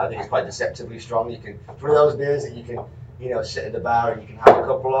think it's quite deceptively strong. You can, it's one of those beers that you can, sit at the bar and you can have a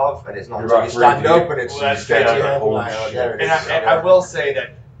couple of, and it's not You're until about you stand 3 up and it's Well, that's straight to fair. your head. Holy Like, oh, shit. there it And is. I will say that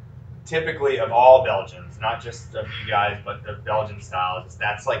typically of all Belgians, not just of you guys, but the Belgian styles,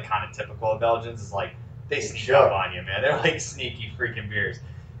 that's like kind of typical of Belgians. Is like they sneak Sure. up on you, man. They're like sneaky freaking beers.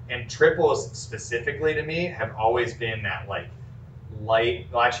 And triples specifically to me have always been that like light.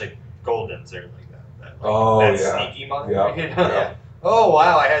 Well, actually, Goldens are like that. Oh, that yeah. sneaky mother. Yeah. You know? Yeah. Oh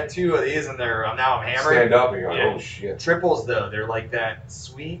wow, I had 2 of these and now I'm hammered. Stand up and you're Yeah. like, oh shit. Triples though, they're like that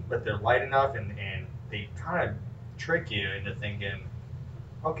sweet, but they're light enough, and they kind of trick you into thinking,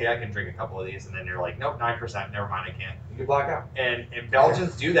 okay, I can drink a couple of these, and then you're like, nope, 9%, never mind, I can't. You can black out. And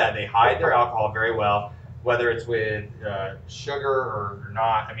Belgians do that. They hide their alcohol very well, whether it's with sugar or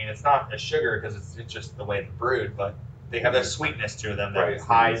not. I mean, it's not a sugar because it's just the way they're brewed, but they have a sweetness to them that Right, it's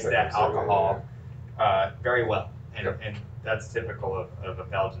the hides second that sugar, alcohol very well. And, Yep. and that's typical of a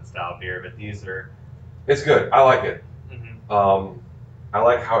Belgian style beer, but these are. It's good. I like it. Mhm. I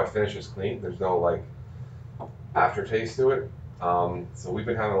like how it finishes clean. There's no like aftertaste to it. So we've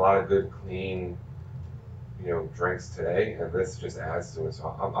been having a lot of good clean, drinks today, and this just adds to it.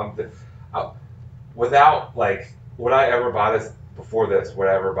 So without like, would I ever buy this before this? Would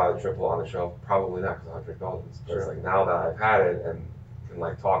I ever buy the triple on the shelf? Probably not, because I don't drink Belgians. But it's like now that I've had it and can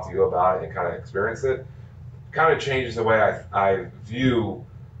like talk to you about it and kind of experience it, kind of changes the way I view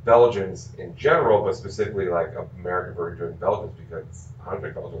Belgians in general, but specifically like American version doing Belgians, because I don't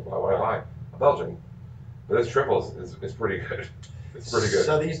drink Belgians. Why would I buy a Belgian? But this triple is pretty good. It's pretty good.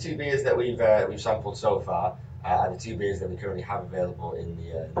 So these 2 beers that we've sampled so far are the 2 beers that we currently have available in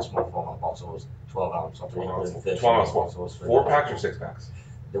the small format bottles, 12 ounce or 12 ounce, 13 12 ounce bottles. For 4 packs or 6 packs?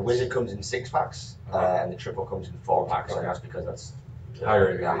 The Wizard comes in 6-packs, and the Triple comes in 4-packs, and that's because that's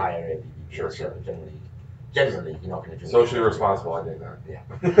Higher a higher ABV. Sure, So sure. generally, you're not going to drink. Socially responsible, I dig that. Yeah.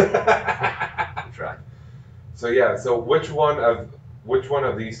 That's right. So yeah, so which one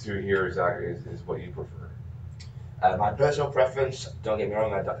of these two here, Zach, is what you prefer? My personal preference, don't get me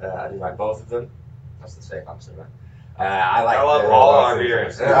wrong, I do like both of them. That's the safe answer, right? I like I love the- all our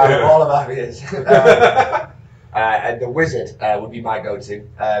beers. I love all of our beers. And the Wizard would be my go-to.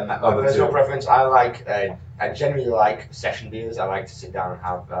 My the personal two. preference, I generally like session beers. I like to sit down and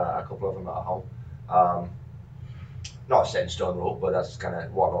have a couple of them at home. Not a set in stone rule, but that's kind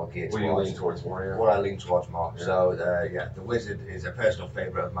of what I'll gear What do you towards. lean towards more? Yeah. What I lean towards more. Yeah. So yeah, the Wizard is a personal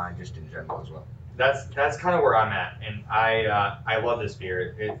favorite of mine, just in general as well. That's kind of where I'm at, and I love this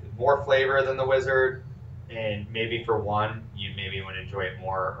beer. It's more flavor than the Wizard, and maybe for one, you maybe would enjoy it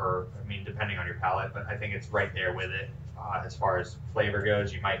more, or I mean, depending on your palate. But I think it's right there with it as far as flavor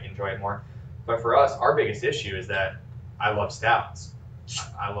goes. You might enjoy it more. But for us, our biggest issue is that I love stouts.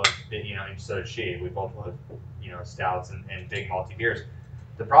 I love, and so does she. We both love, stouts and big malty beers.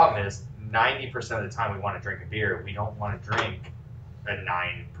 The problem is 90% of the time we want to drink a beer, we don't want to drink a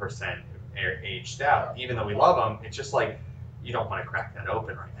 9% aged stout. Even though we love them, it's just like you don't want to crack that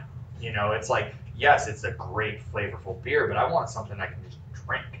open right now. It's like, yes, it's a great flavorful beer, but I want something I can just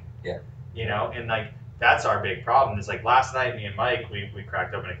drink. Yeah. And like that's our big problem. Is like last night, me and Mike, we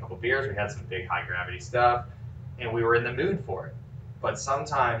cracked open a couple beers. We had some big high gravity stuff, and we were in the mood for it. But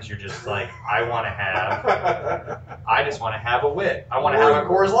sometimes you're just like, I just want to have a wit. I want to have a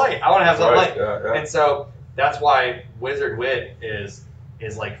Coors Light. I want to have something light. Yeah. And so that's why Wizard Wit is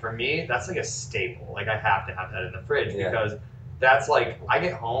like, for me, that's like a staple. Like I have to have that in the fridge because that's like, I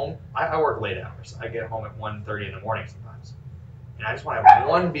get home, I work late hours. I get home at 1:30 in the morning sometimes. And I just want to have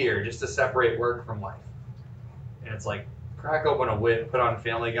one beer just to separate work from life. And it's like, crack open a Wit, put on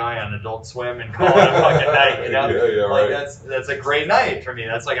Family Guy on Adult Swim, and call it a fucking night. Yeah, like right. that's a great night for me.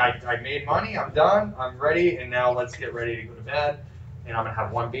 That's like I made money, I'm done, I'm ready, and now let's get ready to go to bed. And I'm gonna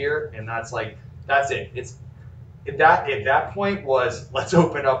have one beer, and that's it. It's if that point was let's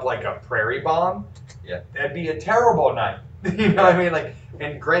open up like a Prairie Bomb. Yeah. That'd be a terrible night. You know what I mean? Like,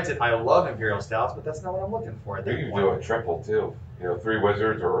 and granted, I love Imperial Stouts, but that's not what I'm looking for at You that can point. do a triple too. 3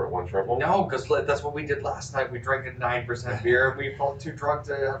 Wizards or 1 triple. No, because that's what we did last night. We drank a 9% beer, and we felt too drunk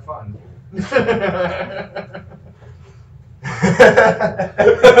to have fun.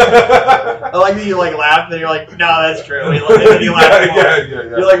 I like that you like laughed, and you're like, no, that's true. And then you laugh more. Yeah.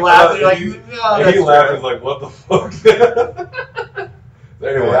 You're like laughing, and you're like, no, And that's he laughed. true. He's like, what the fuck?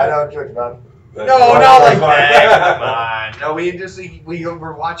 Anyway, I don't judge, man. No, not like that. Come on. No, we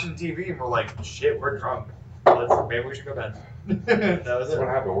were watching TV, and we're like, shit, we're drunk. Maybe we should go to bed. That was That's it. what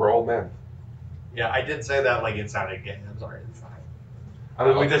happened. We're old men. Yeah, I did say that like it sounded gay. I'm sorry. It's fine. I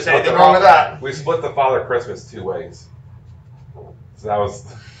mean, we There's just split anything the- wrong with that? We split the Father Christmas 2 ways. So that was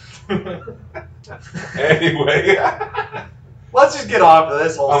anyway. Let's just get off of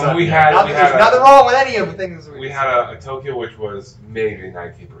this whole subject. we had There's nothing wrong with any of the things We had a Tokyo which was maybe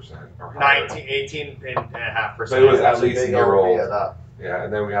 19% or 18.5%. But it was at That's a least a big year old old. beer, that. Yeah,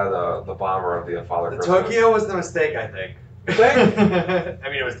 and then we had the bomber of the Father The Christmas. Tokyo was the mistake, I think. You think? I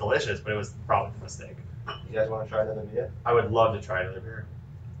mean, it was delicious, but it was probably the mistake. You guys want to try another beer? I would love to try another beer.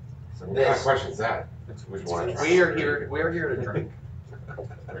 So What kind of this question is that? Which one? We are here to drink.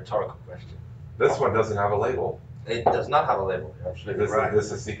 rhetorical question. This one doesn't have a label. It does not have a label. You're Is absolutely this, right. is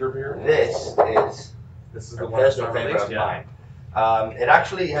this a secret beer? This is This is a the one that's personal not favorite released of yet. mine. It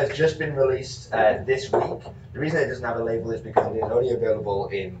actually has just been released this week. The reason it doesn't have a label is because it is only available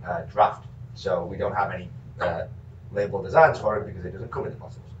in draft, so we don't have any label designs for it because it doesn't come in the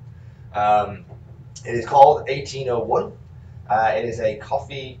bottles. It is called 1801. It is a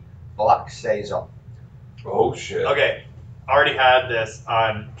coffee black saison. Oh shit. Okay, I already had this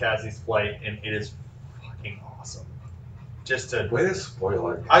on Cassie's flight, and it is fucking awesome. Just to, Way to spoil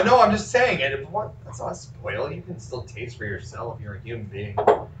it. I know, I'm just saying it. What? That's not a spoil. You can still taste for yourself. You're a human being.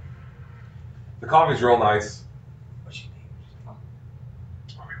 The coffee's real nice. What's your name?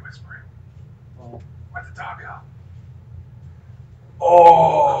 Are we whispering? Oh. Where'd the dog go?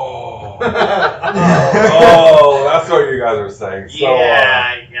 Oh. Oh, that's what you guys were saying. So,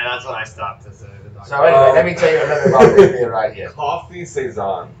 Yeah, that's when I stopped to say the dog. So anyway, let me tell you a little about this beer right here. Coffee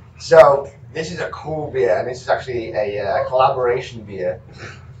saison. So this is a cool beer, and this is actually a collaboration beer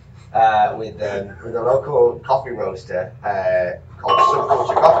with a local coffee roaster called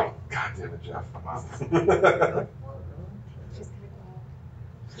Subculture Coffee. God damn it, Jeff. Wow.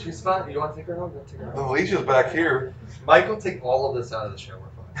 She's fine. You want to take her home? Go take her home. Alicia's back here. Mike will take all of this out of the show. We're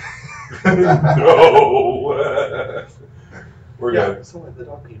fine. No. We're good. So what? The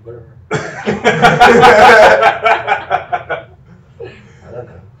dog peed, whatever. I don't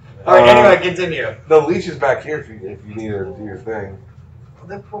know. All right. Anyway, continue. The leash is back here if you need to do your thing.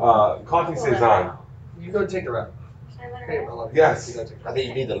 Coffee saison. You go take the rep. Should I let Hey, her out? Bella, Yes. you go take the I rep. think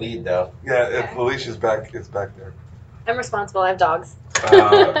you need the lead though. Yeah, if the leash is back, it's back there. I'm responsible. I have dogs. We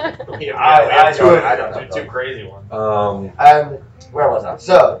I have don't know. two crazy ones. Where was I?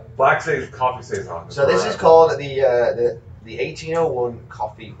 So Black coffee saison. So this is called the 1801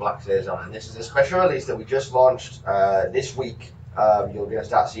 Coffee Black Saison, and this is a special release that we just launched this week. You're going to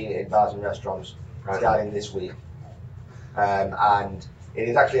start seeing it in bars and restaurants starting this week, and it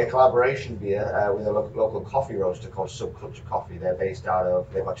is actually a collaboration beer with a local coffee roaster called Subculture Coffee. They're based out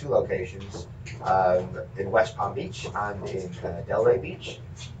of, they've got 2 locations in West Palm Beach and in Delray Beach.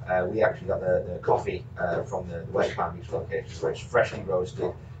 We actually got the coffee from the West Palm Beach location, where it's freshly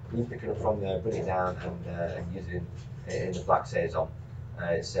roasted. We pick it up from there, bring it down, and use it in the Black Saison.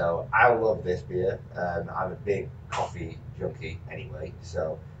 So I love this beer. I'm a big coffee junkie anyway,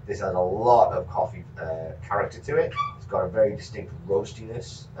 so this has a lot of coffee character to it. It's got a very distinct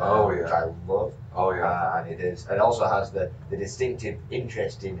roastiness, which I love. Oh yeah. And it also has the distinctive,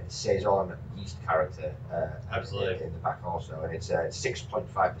 interesting saison yeast character. Absolutely. In the back also, and it's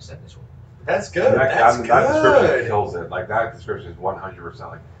 6.5% this one. That's good. That description kills it. Like that description is 100%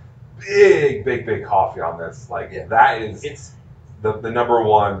 like big coffee on this. Like that is It's the number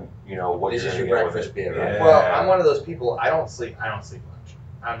one. You know what This you're is gonna your get with breakfast it. beer, right? Yeah. Well, I'm one of those people. I don't sleep much.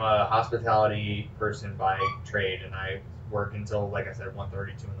 I'm a hospitality person by trade, and I work until, like I said,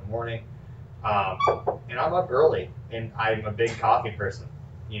 1:32 in the morning. And I'm up early, and I'm a big coffee person.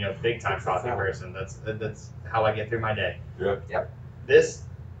 You know, big time coffee person. That's how I get through my day. Yep. This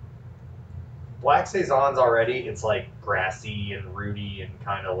Black Saison's already. It's like grassy and rooty and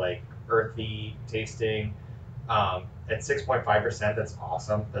kind of like earthy tasting. At 6.5%, that's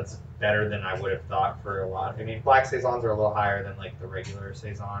awesome. That's better than I would have thought for a lot. I mean, Black Saisons are a little higher than like the regular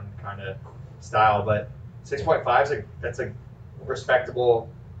Saison kind of style, but 6.5 that's a respectable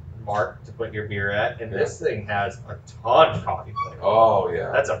mark to put your beer at. And this thing has a ton of coffee flavor. Oh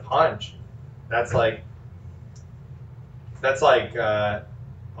yeah. That's a punch. That's like a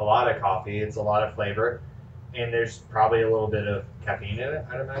lot of coffee. It's a lot of flavor. And there's probably a little bit of caffeine in it,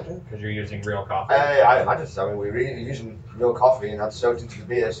 I'd imagine, because you're using real coffee. I imagine so. I mean, we're using real coffee, and that's soaked into the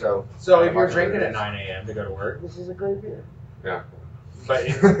beer. So if you're drinking at 9 a.m. to go to work, this is a great beer. Yeah. But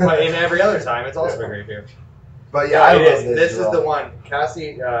in every other time, it's also a great beer. But yeah, it is. love This as is well. the one.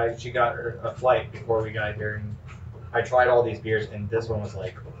 Cassie, she got her a flight before we got here, and I tried all these beers, and this one was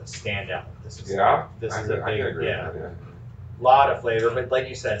like a standout. This is Yeah. This is I a can big agree with that, lot of flavor. But like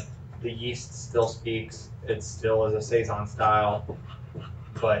you said, the yeast still speaks. It still is a saison style,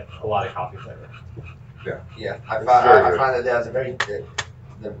 but a lot of coffee flavor. Yeah, I It's very good. find that there's a very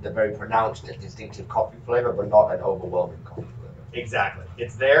the very pronounced and distinctive coffee flavor, but not an overwhelming coffee flavor. Exactly.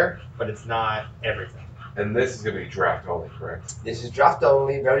 It's there, but it's not everything. And this is gonna be draft only, correct? This is draft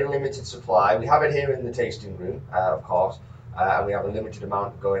only, very limited supply. We have it here in the tasting room, of course, and we have a limited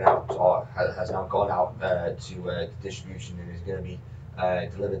amount going out, or has now gone out to distribution, and is going to be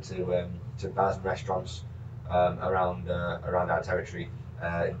delivered to bars and restaurants around our territory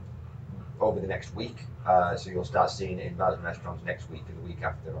over the next week. So you'll start seeing it in bars and restaurants next week and the week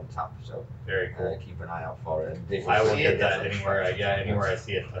after on tap. So Very cool. keep an eye out for it. And if you I will see get it, that definitely anywhere I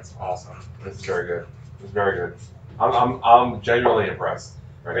see it. That's awesome. This is very good. It's very good. I'm genuinely impressed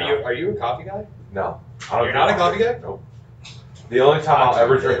right now. Are you a coffee guy? No. I don't You're drink not a coffee guy? Nope. The only time I'll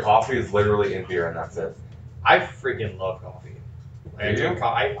ever drink coffee is literally in beer, and that's it. I freaking love coffee. I Do you? drink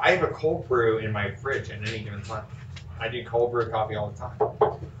I have a cold brew in my fridge at any given time. I do cold brew coffee all the time.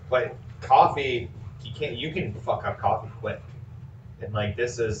 But coffee, you can fuck up coffee quick. And like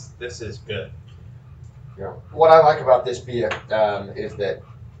this is good. What I like about this beer is that,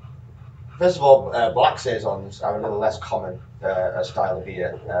 first of all, black saisons are a little less common style of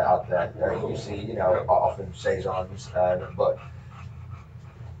beer out there. You see, often saisons, but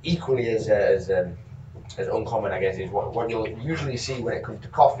equally as uncommon, I guess, is what you'll usually see when it comes to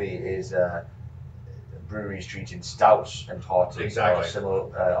coffee is breweries treating stouts and porters Exactly. or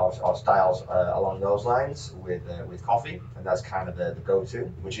similar or styles along those lines with coffee, and that's kind of the go-to,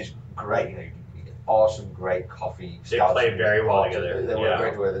 which is great. You get awesome, great coffee. They stouts play and very well porters. together. They work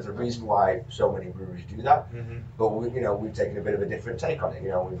great together. There's a reason why so many breweries do that. Mm-hmm. But we've taken a bit of a different take on it.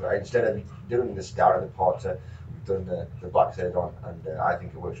 We've instead of doing the stout and the porter, we've done the black saison, and I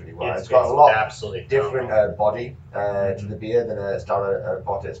think it works really well. It's got a lot absolutely different phenomenal. body to the beer than a stout or a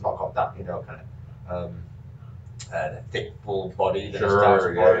porter. It's not got that kind of the thick, full body, the Sure,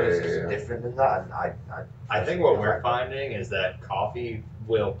 nostalgia yeah, body yeah, is yeah. different than that. And I think what we're finding is that coffee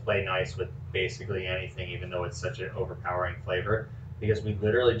will play nice with basically anything, even though it's such an overpowering flavor. Because we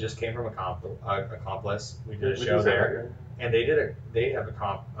literally just came from Accomplice. We did a show there, and they have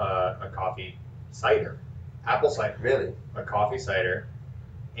a coffee cider, apple cider, Really? a coffee cider,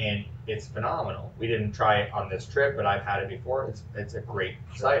 and it's phenomenal. We didn't try it on this trip, but I've had it before. It's a great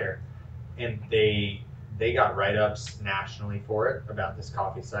cider, and they got write-ups nationally for it about this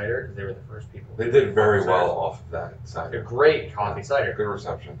coffee cider because they were the first people. They did very Coffee well cider. off of that A cider. great coffee cider. Good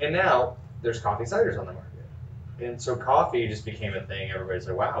reception. And now there's coffee ciders on the market. And so coffee just became a thing. Everybody's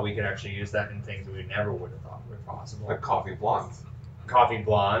like, wow, we can actually use that in things that we never would have thought were possible. Like coffee blondes. Coffee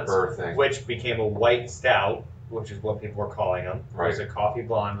blondes, Or thing. which became a white stout, which is what people were calling them. It was Right. a coffee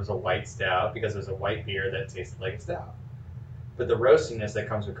blonde was a white stout because it was a white beer that tasted like a stout. But the roastiness that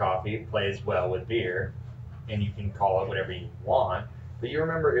comes with coffee plays well with beer, and you can call it whatever you want. But you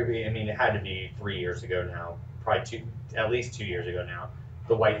remember, it had to be 3 years ago now, probably at least 2 years ago now.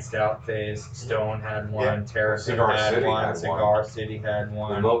 The white stout phase. Stone had one. Yeah. Terrapin Cigar had City one. had Cigar one. City had The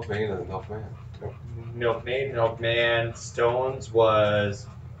one. Milkmaid and the Milkman. Milkmaid, Milkman. Stones was.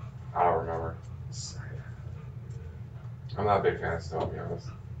 I don't remember. I'm not a big fan of Stone, to be honest.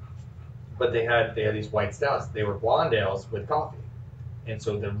 But they had these white stouts. They were blonde ales with coffee, and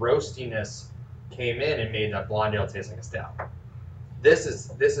so the roastiness came in and made that blonde ale taste like a stout. This is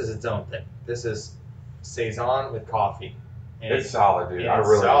its own thing. This is saison with coffee. And It's solid, dude. Yeah, I it's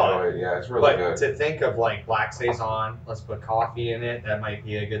really solid. enjoy it. Yeah, it's really but good. to think of like black saison, let's put coffee in it. That might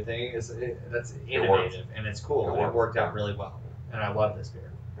be a good thing. That's innovative and it's cool. It and it works. worked out really well. And I love this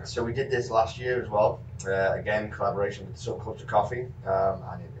beer. So we did this last year as well. Again, collaboration with Subculture Coffee,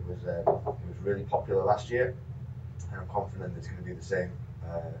 and it was really popular last year. And I'm confident it's going to be the same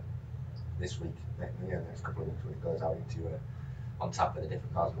this week. Next couple of weeks when it goes out into on tap with the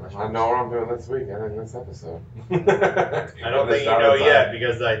different bars and I restaurants. know what I'm doing this week and in this episode. I don't think you know yet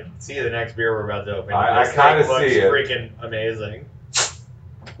because I see the next beer we're about to open. I This kinda thing looks see it. freaking amazing.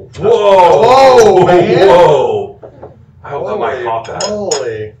 Whoa! Whoa, man. Whoa! I hope the mic caught that.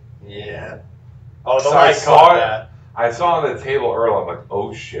 Holy. Yeah. Oh, the So I mic saw caught it. that. I saw on the table earlier, I'm like,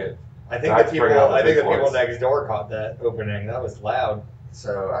 oh shit. I think Zach's the bringing out the big people boys. next door caught that opening. That was loud.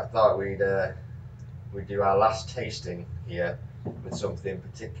 So I thought we'd do our last tasting here with something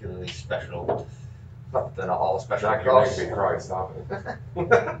particularly special. Not that they're not all special, Zach, of you're course. making me cry. Stop it.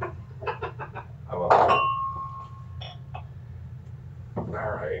 I won't.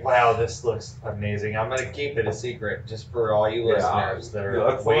 Alright. Wow, this looks amazing. I'm gonna keep it a secret just for all you listeners that are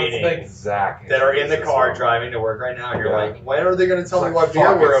let's waiting, thank Zach. that are in the This car one. driving to work right now. And you're Yeah. like, when are they gonna tell me It's what like, beer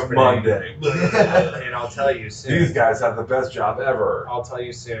fuck, we're it's opening? Monday. And I'll tell you soon. These guys have the best job ever. I'll tell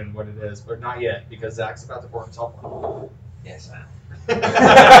you soon what it is, but not yet because Zach's about to pour himself one. Yes, sir. Yes,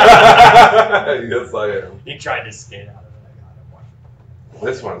 I am. He tried to skate out of it. I got him one.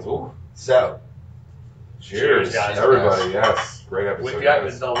 This one's, ooh. So, Cheers, Cheers, guys. everybody. Yes, great episode. We've got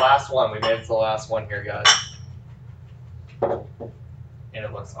guys. the last one. We made it to the last one here, guys. And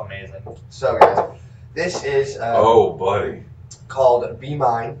it looks amazing. so guys, this is Oh, buddy. called Be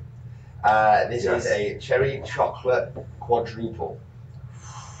Mine. This Yes. is a cherry chocolate quadruple.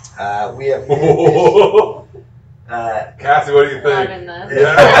 We have made this, Cassie, what do you think? Loving this.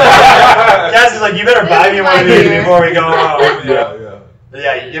 Yeah. Cassie's like, you better This buy is me my one of these beer. before we go home. yeah, yeah.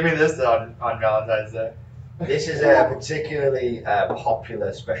 Yeah, you give me this on Valentine's Day. this is a particularly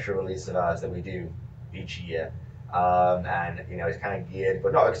popular special release of ours that we do each year. And you know, it's kind of geared,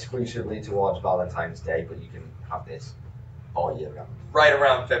 but not exclusively towards Valentine's Day, but you can have this all year round. Right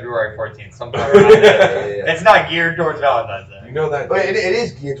around February 14th, sometime around there. Yeah. It's not geared towards Valentine's You Day. know that? But it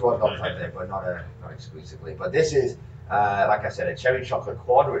is geared towards Valentine's Day, but not exclusively. But this is, like I said, a cherry chocolate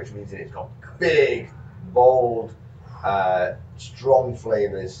quad, which means that it's got big, bold, strong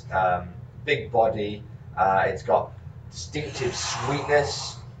flavors, big body. It's got distinctive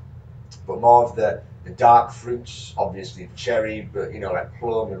sweetness, but more of the dark fruits, obviously cherry, but you know, like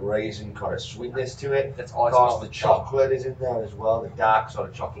plum and raisin kind of sweetness to it. That's all Of I course, smell. the chocolate is in there as well, the dark sort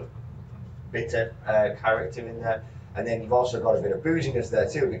of chocolate bitter character in there. And then you've also got a bit of booziness there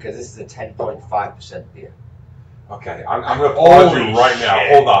too, because this is a 10.5% beer. Okay, I'm going to pause Holy you right now.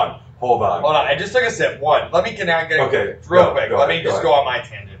 shit. Hold on. Hold on. Hold on, I just took a sip. One, let me get Okay, real go, quick. go Let me ahead, just go go on my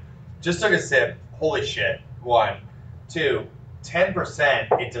tangent. Just took a sip. Holy shit. 1, 2,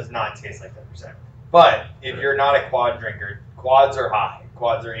 10%. It does not taste like 10%. But if you're not a quad drinker, quads are high.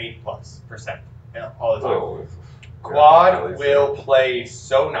 Quads are 8+% all the time. Oh, Quad yeah, will play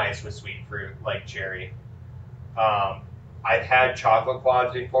so nice with sweet fruit like cherry. I've had chocolate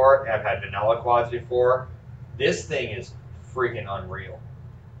quads before. I've had vanilla quads before. This thing is freaking unreal.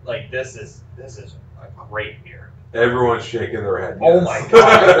 Like this is a great beer. Everyone's shaking their head. Oh my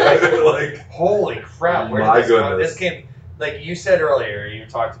god! Like, Holy crap! Where My did this go? goodness. This came, like you said earlier. You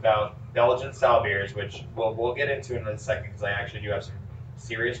talked about Belgian style beers, which we'll get into in a second because I actually do have some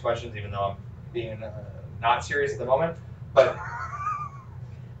serious questions, even though I'm being not serious at the moment. But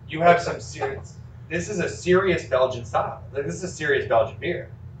you have some serious. This is a serious Belgian style. Like, this is a serious Belgian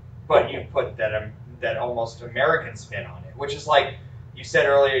beer, but you put that almost American spin on it, which is like you said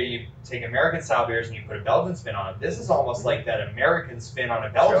earlier. You take American style beers and you put a Belgian spin on it. This is almost like that American spin on a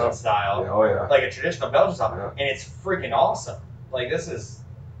Belgian Sure. style, oh yeah. like a traditional Belgian style, Yeah. and it's freaking awesome. Like this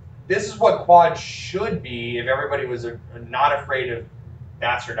is what quad should be if everybody was not afraid of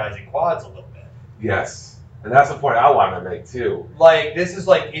bastardizing quads a little bit. Yes. And that's the point I want to make too. Like this is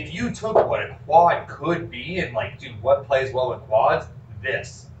like if you took what a quad could be and like, dude, what plays well with quads?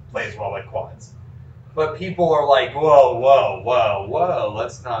 This plays well with quads. But people are like, whoa,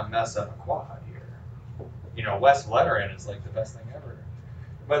 let's not mess up a quad here. You know, West Lettering is like the best thing ever.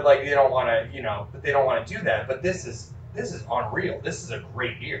 But like they don't want to, do that. But this is unreal. This is a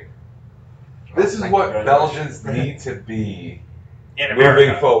great beer. This is Thank you what very Belgians need to be In America.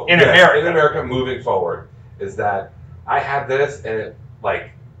 moving forward. In Yes, America. in America, moving forward, is that I had this and it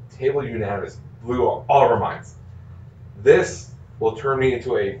like table unanimous blew all of our minds. This will turn me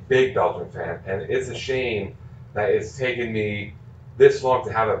into a big Belgian fan, and it's a shame that it's taken me this long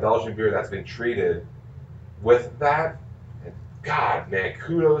to have a Belgian beer that's been treated with that. And God, man,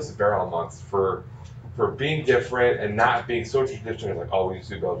 kudos to Barrel Monks for being different and not being so traditional. Like, oh, we used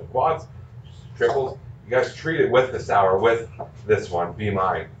to do Belgian quads, triples. You guys treat it with the sour, with this one, Be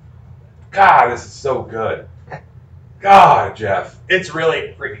Mine. God, this is so good. God, Jeff. It's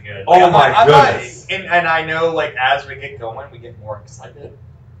really freaking good. Oh I'm my not- goodness. and I know, like, as we get going, we get more excited.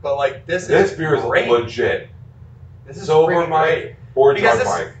 But, like, this This is beer is great. legit. This is Sober freaking Mike great. or Because drunk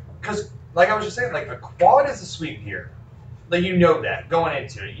this- Mike. Because, like I was just saying, like, a quad is a sweet beer. Like, you know that going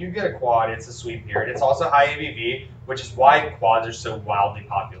into it. You get a quad, it's a sweet beer. And it's also high ABV, which is why quads are so wildly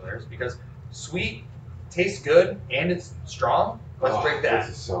popular. Is because sweet tastes good and it's strong. Let's Oh, break that,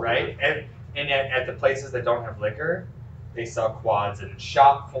 this is so right? And at the places that don't have liquor, they sell quads in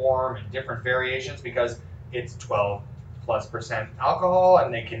shot form and different variations because it's 12+% alcohol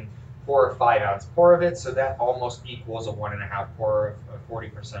and they can pour a 5 ounce pour of it, so that almost equals a 1.5 pour of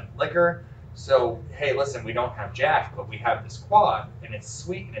 40% liquor. So hey, listen, we don't have Jack, but we have this quad and it's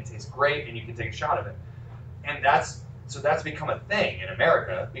sweet and it tastes great and you can take a shot of it. And that's become a thing in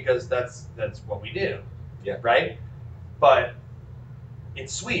America because that's what we do. Yeah. Right? But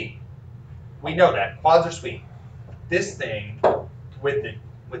it's sweet. We know that. Quads are sweet. This thing with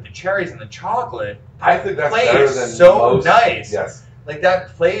the cherries and the chocolate, I think that's plays better than so most. nice. Yes. like that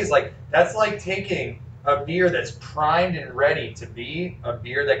plays like that's like taking a beer that's primed and ready to be a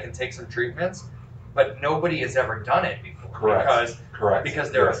beer that can take some treatments, but nobody has ever done it before. Correct. Correct.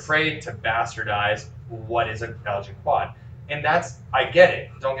 Because they're Yes. afraid to bastardize what is a Belgian quad. And that's, I get it,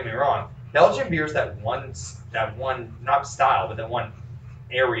 don't get me wrong. Belgian beer is that one, not style, but that one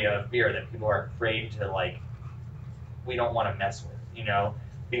area of beer that people are afraid to, like, we don't want to mess with, you know?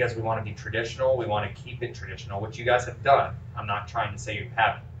 Because we want to be traditional, we want to keep it traditional, which you guys have done. I'm not trying to say you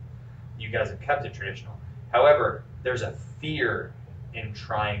haven't. You guys have kept it traditional. However, there's a fear in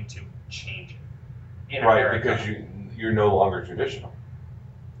trying to change it in Right, America. because you're no longer traditional.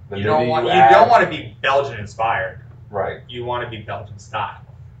 The You don't minute want. You add- don't want to be Belgian inspired. Right. You want to be Belgian style.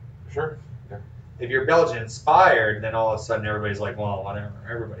 Sure. If you're Belgian inspired, then all of a sudden everybody's like, well, whatever.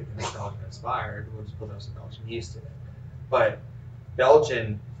 Everybody can be Belgian inspired. We'll just put some Belgian yeast in it. But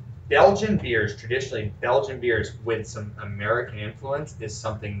Belgian beers, traditionally Belgian beers with some American influence, is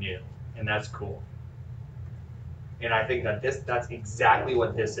something new, and that's cool. And I think that that's exactly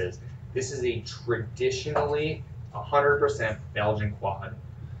what this is. This is a traditionally 100% Belgian quad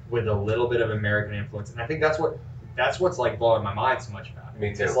with a little bit of American influence, and I think that's what's like blowing my mind so much about it.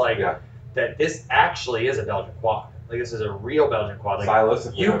 Me too. It's like yeah. that this actually is a Belgian quad. Like this is a real Belgian quad. Like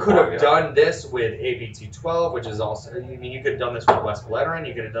Stylistically, you no could quad, have yeah. done this with AP212, which is also. I mean, you could have done this with West Lettering.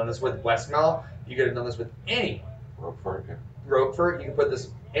 You could have done this with Westmel. You could have done this with anyone. Roquefort, yeah. Roquefort. You could put this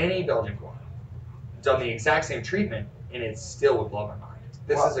any Belgian quad. Done the exact same treatment, and it still would blow my mind.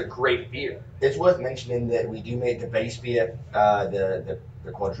 This Well, is a great beer. It's worth mentioning that we do make the base beer, the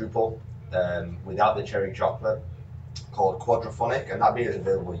quadruple, without the cherry chocolate, called Quadraphonic, and that beer is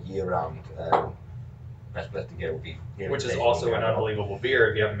available year-round. Best place to get would be here. in Which is Station also an Garden. unbelievable beer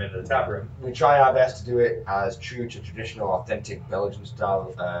if you haven't been to the tap room. We try our best to do it as true to traditional, authentic Belgian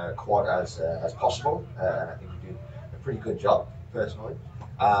style quad as possible, and I think we do a pretty good job personally.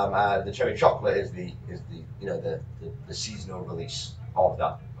 The cherry chocolate is the the seasonal release of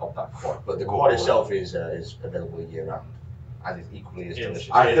that quad. But the quad itself is available year round, and is equally as delicious.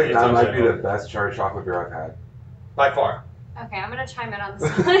 I think It's that might be unbelievable. the best cherry chocolate beer I've had. By far. Okay, I'm gonna chime in on this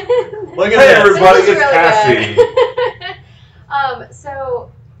one. Look Hey, at this. everybody, This is it's Cassie. good.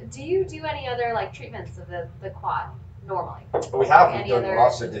 So, do you do any other like treatments of the quad normally? We've done Any other-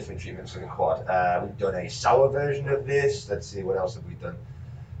 lots of different treatments of the quad. We've done a sour version of this. Let's see, what else have we done?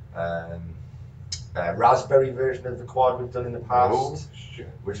 A raspberry version of the quad we've done in the past, Oh, shit.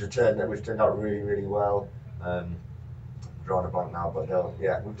 which turned out really, really well. Drawing a blank now, but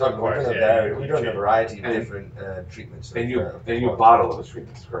we've done, Of course, we've done, yeah. we've done a variety of And- different treatments. And of you quad. bottle those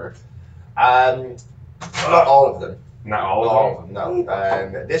treatments, correct? Not all of them. Not Not all all of them. of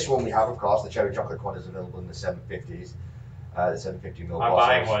them, no. This one we have, of course, the cherry chocolate quad is available in the 750s. The 750 ml I'm bottles.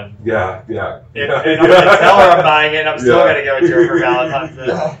 buying one. Yeah. And I'm gonna tell her I'm buying it, and I'm still Yeah. gonna give it to her for Valentine's Day.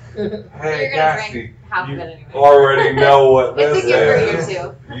 Hey, You're gonna Cassie, drink half you of it anyway. already know what this It's a gift is. for you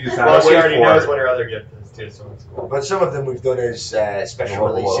too. You just have Well, to she wait already for knows it. what her other gift is too, so it's cool. But some of them we've done as special Oh,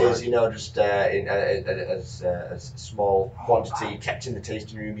 releases, Lord. just as small quantity, kept in the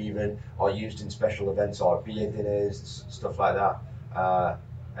tasting room even, or used in special events or beer dinners, stuff like that,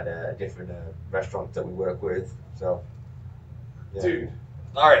 at a different restaurant that we work with. So, yeah. Dude.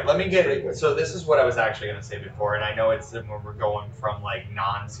 All right, let me get Pretty it. good. So this is what I was actually going to say before, and I know it's when we're going from like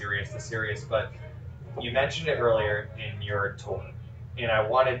non-serious to serious, but you mentioned it earlier in your tour, and I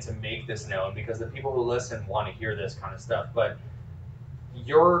wanted to make this known because the people who listen want to hear this kind of stuff. But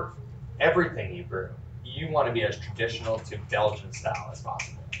everything you brew, you want to be as traditional to Belgian style as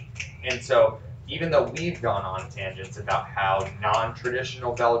possible, and so. Even though we've gone on tangents about how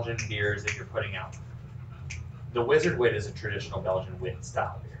non-traditional Belgian beers that you're putting out, the Wizard Wit is a traditional Belgian wit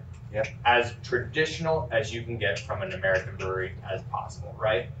style beer. Yep. As traditional as you can get from an American brewery as possible,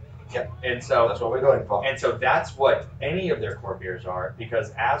 right? Yep. And so That's what we're going for. and so that's what any of their core beers are,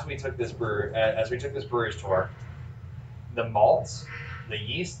 because as we took this brewery's tour, the malts, the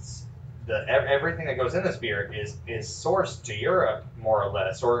yeasts, everything that goes in this beer is sourced to Europe more or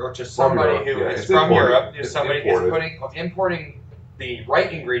less, or just From somebody Europe, who yeah, is it's from imported. Europe, It's somebody imported. is importing the right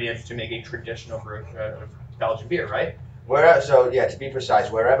ingredients to make a traditional Belgian beer, right? To be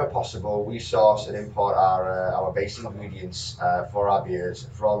precise, wherever possible, we source and import our base ingredients for our beers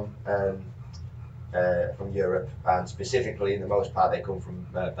from Europe, and specifically, in the most part, they come from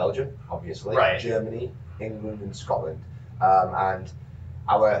Belgium, obviously, Right. Germany, England, and Scotland. And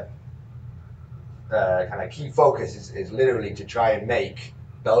our kind of key focus is literally to try and make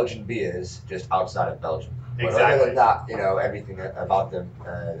Belgian beers just outside of Belgium. But other Exactly. than that, everything about them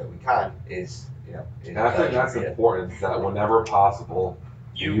that we can is. And I think Belgian that's beer. important, that whenever possible,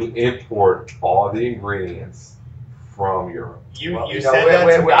 you You import all the ingredients from Europe. Well, you know, said we're, that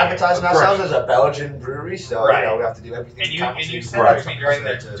we're, to we're me. advertising ourselves as a Belgian brewery, so Right. we have to do everything. And we you can and you to- said Right. that to me during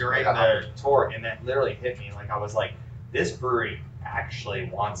the to during make that happen. the tour, and that literally hit me. Like I was like, this brewery actually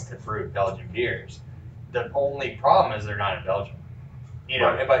wants to brew Belgian beers. The only problem is they're not in Belgium.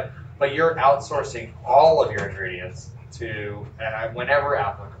 Right. But you're outsourcing all of your ingredients to whenever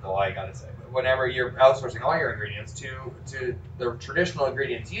applicable. I gotta say, whenever you're outsourcing all your ingredients to the traditional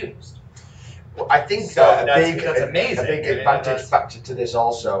ingredients used. Well, I think So a that's amazing. A big I mean, advantage that's- factor to this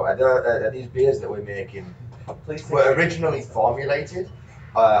also these beers that we're making Please take were it. originally formulated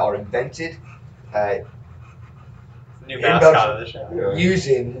or invented New in mascot Belgium. of the show. Yeah.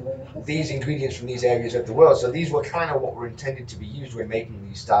 using these ingredients from these areas of the world. So these were kind of what were intended to be used when making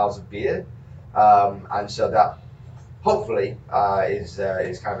these styles of beer, and so that hopefully is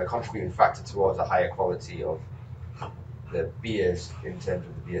kind of a contributing factor towards a higher quality of the beers in terms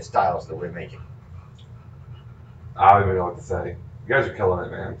of the beer styles that we're making. I don't even know what to say. You guys are killing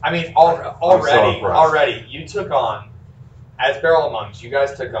it, man. I mean, so already, impressed. you took on, as Barrel of Monks, you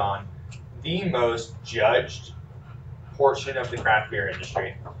guys took on the most judged portion of the craft beer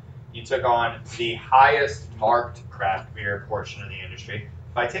industry. You took on the highest marked craft beer portion of the industry.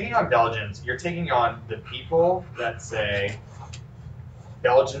 By taking on Belgians, you're taking on the people that say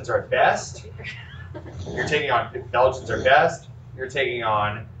Belgians are best. You're taking on Belgians are best. You're taking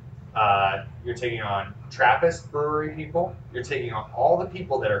on Trappist brewery people. You're taking on all the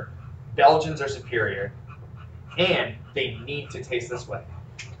people that are Belgians are superior, and they need to taste this way.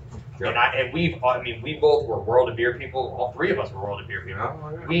 Yep. And we both were World of Beer people. All three of us were World of Beer people.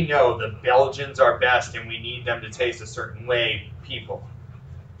 Oh, yeah. We know the Belgians are best, and we need them to taste a certain way. People,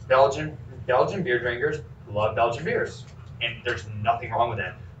 Belgian beer drinkers love Belgian beers, and there's nothing wrong with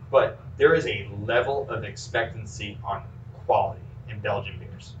that. But there is a level of expectancy on quality in Belgian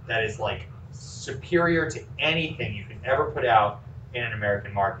beers that is like superior to anything you could ever put out in an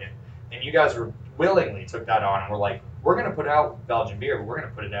American market. And you guys willingly took that on and were like, we're going to put out Belgian beer, but we're going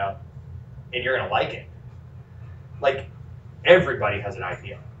to put it out and you're going to like it. Like, everybody has an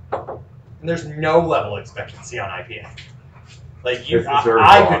IPA. And there's no level expectancy on IPA. Like,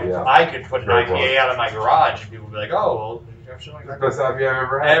 I could put an IPA out of my garage and people would be like, oh, well, the best IPA I've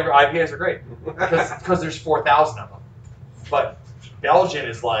ever had. IPAs are great because there's 4,000 of them. But Belgian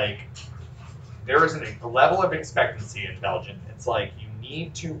is like, there is a level of expectancy in Belgian. It's like you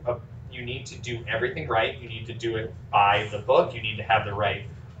need to do everything right. You need to do it by the book. You need to have the right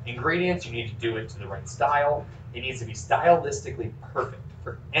ingredients. You need to do it to the right style. It needs to be stylistically perfect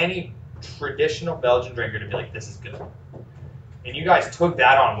for any traditional Belgian drinker to be like, this is good. And you guys took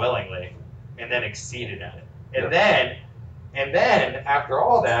that on willingly and then exceeded at it. And then after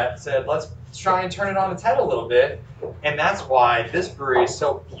all that said, let's try and turn it on its head a little bit. And that's why this brewery is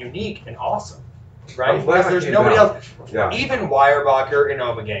so unique and awesome. Right? Because there's nobody else. Yeah. Even Weyerbacher and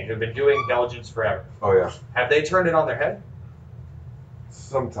Ommegang, who've been doing Belgians forever. Oh, yeah. Have they turned it on their head?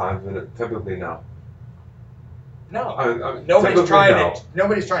 Sometimes, but typically no. No. Nobody's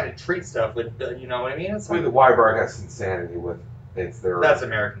trying to treat stuff with, you know what I mean? It's with like, the Weyerbacher has insanity with it's their. that's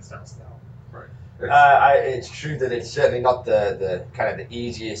American style. Right. It's true that it's certainly not the kind of the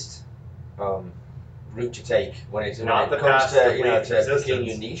easiest route to take when it comes to picking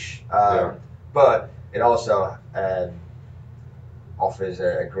your niche. But it also offers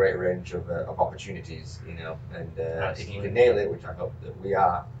a great range of opportunities, you know, and if you can nail it, which I hope that we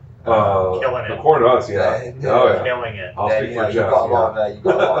are. Killing it. According to us, yeah. Killing it. I'll speak for you've Jeff. got a lot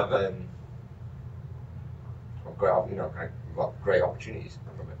of great opportunities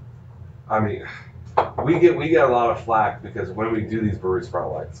from it. I mean, we get a lot of flack because when we do these brewery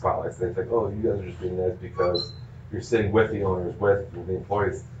spotlights, they think, oh, you guys are just doing this because you're sitting with the owners, with the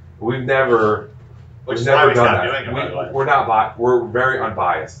employees. We've never done that. We're not we're very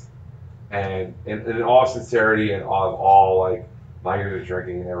unbiased, and in all sincerity and all like my years of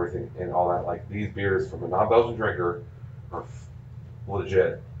drinking and everything and all that, like these beers from a non-Belgian drinker are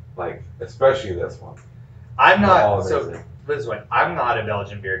legit. Like especially this one. I'm not this way. I'm not a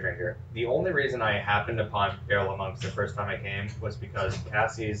Belgian beer drinker. The only reason I happened upon Barrel of Monks the first time I came was because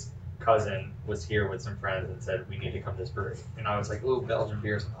Cassie's cousin was here with some friends and said we need to come to this brewery, and I was like, ooh, Belgian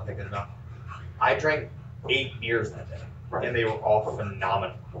beers, I'm not thinking about. I drank 8 beers that day, and they were all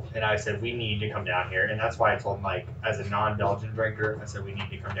phenomenal. And I said, we need to come down here. And that's why I told Mike, as a non-Belgian drinker, I said, we need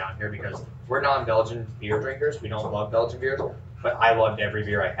to come down here because we're non-Belgian beer drinkers. We don't love Belgian beers, but I loved every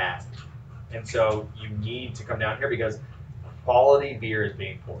beer I had. And so you need to come down here because quality beer is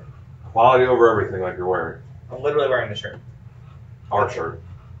being poured. Quality over everything, like you're wearing. I'm literally wearing the shirt. Our shirt.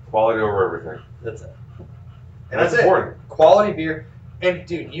 Quality over everything. That's it. And that's important. Quality beer. And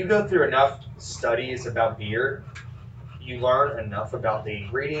dude, you go through enough studies about beer, you learn enough about the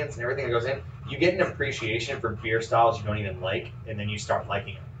ingredients and everything that goes in, you get an appreciation for beer styles you don't even like, and then you start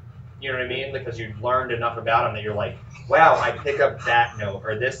liking them. You know what I mean? Because you've learned enough about them that you're like, wow, I pick up that note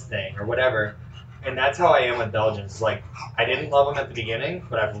or this thing or whatever. And that's how I am with Belgians. Like, I didn't love them at the beginning,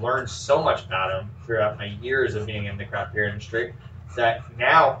 but I've learned so much about them throughout my years of being in the craft beer industry that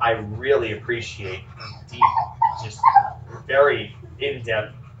now I really appreciate deep, just very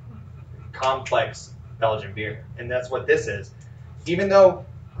in-depth, complex Belgian beer, and that's what this is. Even though,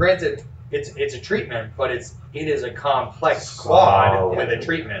 granted, it's a treatment, but it is a complex squad with a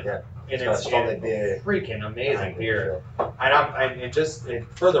treatment, and it's freaking amazing beer. And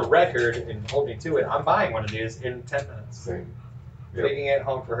for the record, and hold me to it, I'm buying one of these in 10 minutes. Same. Taking it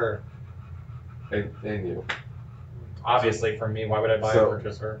home for her. And you. Obviously, for me, why would I buy it for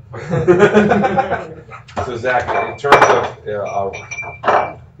just her? So Zach, in terms of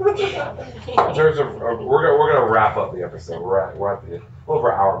we're gonna wrap up the episode. We're at the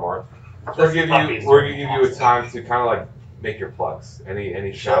over hour mark. We're gonna give you a time to kind of like make your plugs.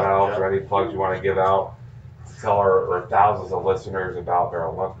 Any shout outs or any plugs you want to give out to tell our thousands of listeners about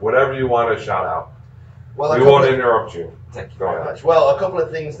Barrel of Monks. Whatever you want to shout out. Well, we won't interrupt you. Thank you very much. Well, a couple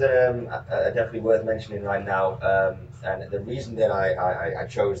of things that are definitely worth mentioning right now. And the reason that I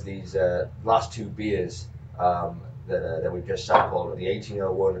chose these last 2 beers that we've just sampled, the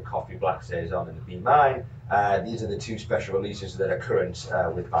 1801 Coffee Black Saison and the Be Mine, these are the 2 special releases that are current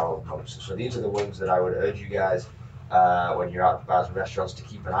with Barrel of Monks. So these are the ones that I would urge you guys when you're out at bars and restaurants to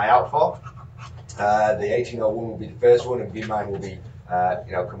keep an eye out for. The 1801 will be the first one, and Be Mine will be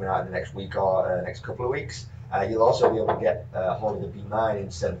coming out in the next week or next couple of weeks. You'll also be able to get hold of the Be Mine in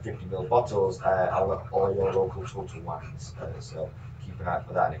 750ml bottles on all your local Total Wines. So keep an eye out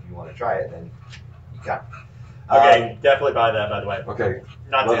for that, and if you want to try it, then you can. Okay, definitely buy that, by the way. Okay.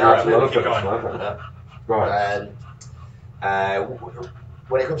 Not to interrupt, keep going. Go ahead.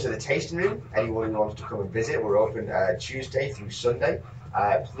 When it comes to the tasting room, anyone who wants to come and visit, we're open Tuesday through Sunday.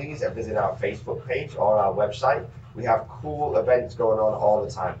 Please visit our Facebook page or our website. We have cool events going on all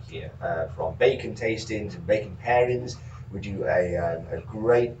the time here, from bacon tastings and bacon pairings. We do a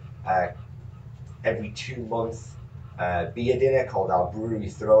great every 2 month beer dinner called our Brewery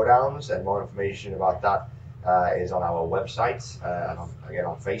Throwdowns, and more information about that is on our website and again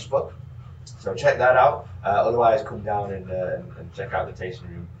on Facebook. So check that out. Otherwise, come down and check out the tasting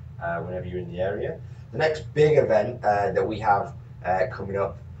room whenever you're in the area. The next big event that we have coming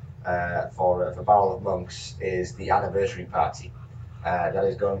up for Barrel of Monks is the anniversary party. That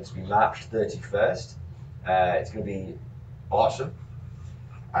is going to be March 31st. It's going to be awesome,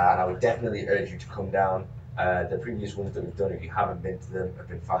 and I would definitely urge you to come down. The previous ones that we've done, if you haven't been to them, have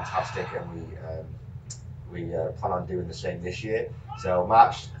been fantastic, and we plan on doing the same this year. So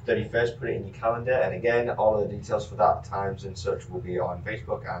March 31st, put it in your calendar, and again, all of the details for that, times and such, will be on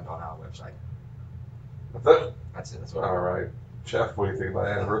Facebook and on our website. That's it? That's it, that's what All right. Chef, what do you think about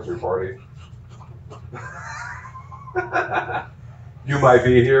the anniversary party? You might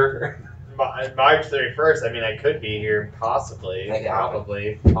be here. March 31st. I mean, I could be here, possibly, Make it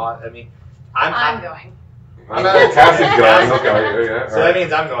probably. I mean, I'm going. I'm out. Cassie's going. Okay. Yeah, So that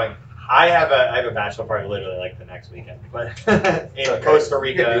means I'm going. I have a bachelor party literally like the next weekend, but in Okay. Costa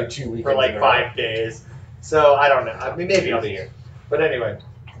You're gonna Rica do 2 weekends for like in a row. 5 days. So I don't know. I mean, maybe I'll be here. But anyway,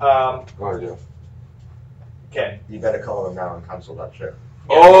 Go ahead, Jeff. Ken. You better call them now and cancel that trip.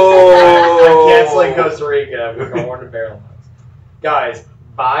 Oh! I'm canceling Costa Rica. We're going to Barrel Monks. Guys,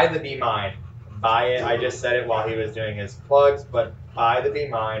 buy the Be Mine. Buy it. I just said it while he was doing his plugs, but buy the Be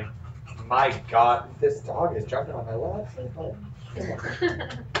Mine. My God, this dog is jumping on my lap.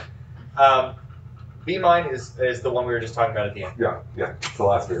 Be Mine is the one we were just talking about at the end. Yeah. It's the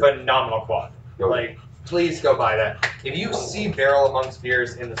last beer. Phenomenal quad. Go. Like, please go buy that. If you see Barrel of Monks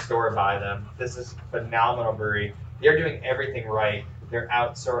beers in the store, buy them. This is phenomenal brewery. They're doing everything right. They're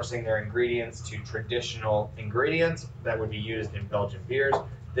outsourcing their ingredients to traditional ingredients that would be used in Belgian beers.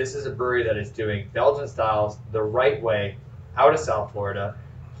 This is a brewery that is doing Belgian styles the right way out of South Florida.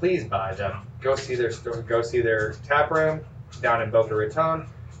 Please buy them. Go see their store. Go see their tap room down in Boca Raton.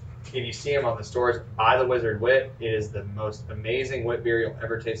 If you see them on the stores, buy the Wizard Wit. It is the most amazing wit beer you'll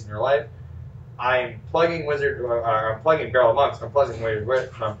ever taste in your life. I'm plugging I'm plugging Barrel of Monks. I'm plugging Wizard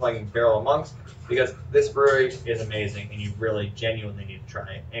Wit, and I'm plugging Barrel of Monks because this brewery is amazing, and you really genuinely need to try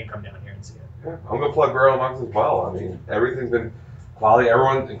it and come down here and see it. Yeah, I'm gonna plug Barrel Monks as well. I mean, everything's been quality.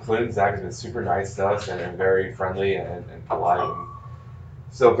 Everyone, including Zach, has been super nice to us and very friendly and polite.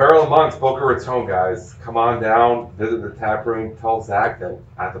 So Barrel of Monks, Boca Raton, guys, come on down, visit the tap room, tell Zach that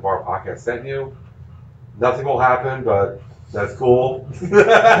At the Bar Podcast sent you. Nothing will happen, but that's cool. But just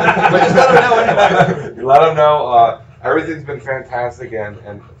let him know anyway. You let him know. Everything's been fantastic,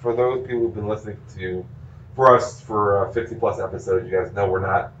 and for those people who've been listening for us for 50 plus episodes, you guys know we're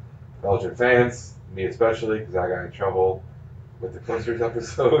not Belgian fans, me especially, because I got in trouble with the Coasters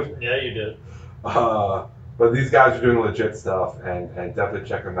episode. Yeah, you did. But these guys are doing legit stuff, and definitely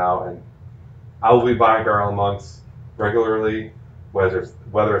check them out. And I will be buying Barrel of Monks regularly, whether it's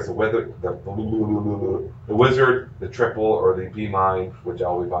the Wizard, the Triple, or the Be Mine, which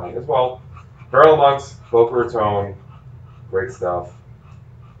I'll be buying as well. Barrel of Monks, Boca Raton, great stuff.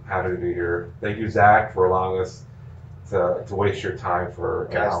 Happy to be here. Thank you, Zach, for allowing us to waste your time for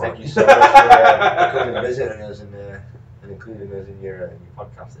an Guys, hour. thank you so much for coming and visiting us and including us in your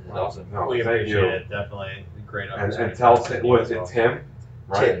podcast. This is awesome. No, We thank appreciate you. it. Definitely great And opportunity. tell for us to Tim, meet was as it well. Tim?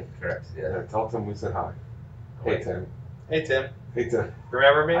 Right? Tim, correct. Yeah. Yeah, tell Tim we said hi. Hey, Tim. Hey Tim, Hey, Tim.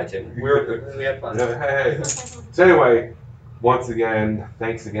 remember me? Hi, Tim. We had fun. Hey. So anyway, once again,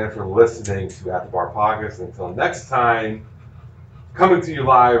 thanks again for listening to At the Bar Podcast. Until next time, coming to you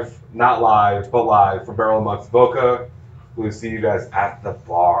live, not live, but live from Barrel of Monks Boca. We'll see you guys at the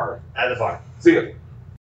bar. At the bar. See you.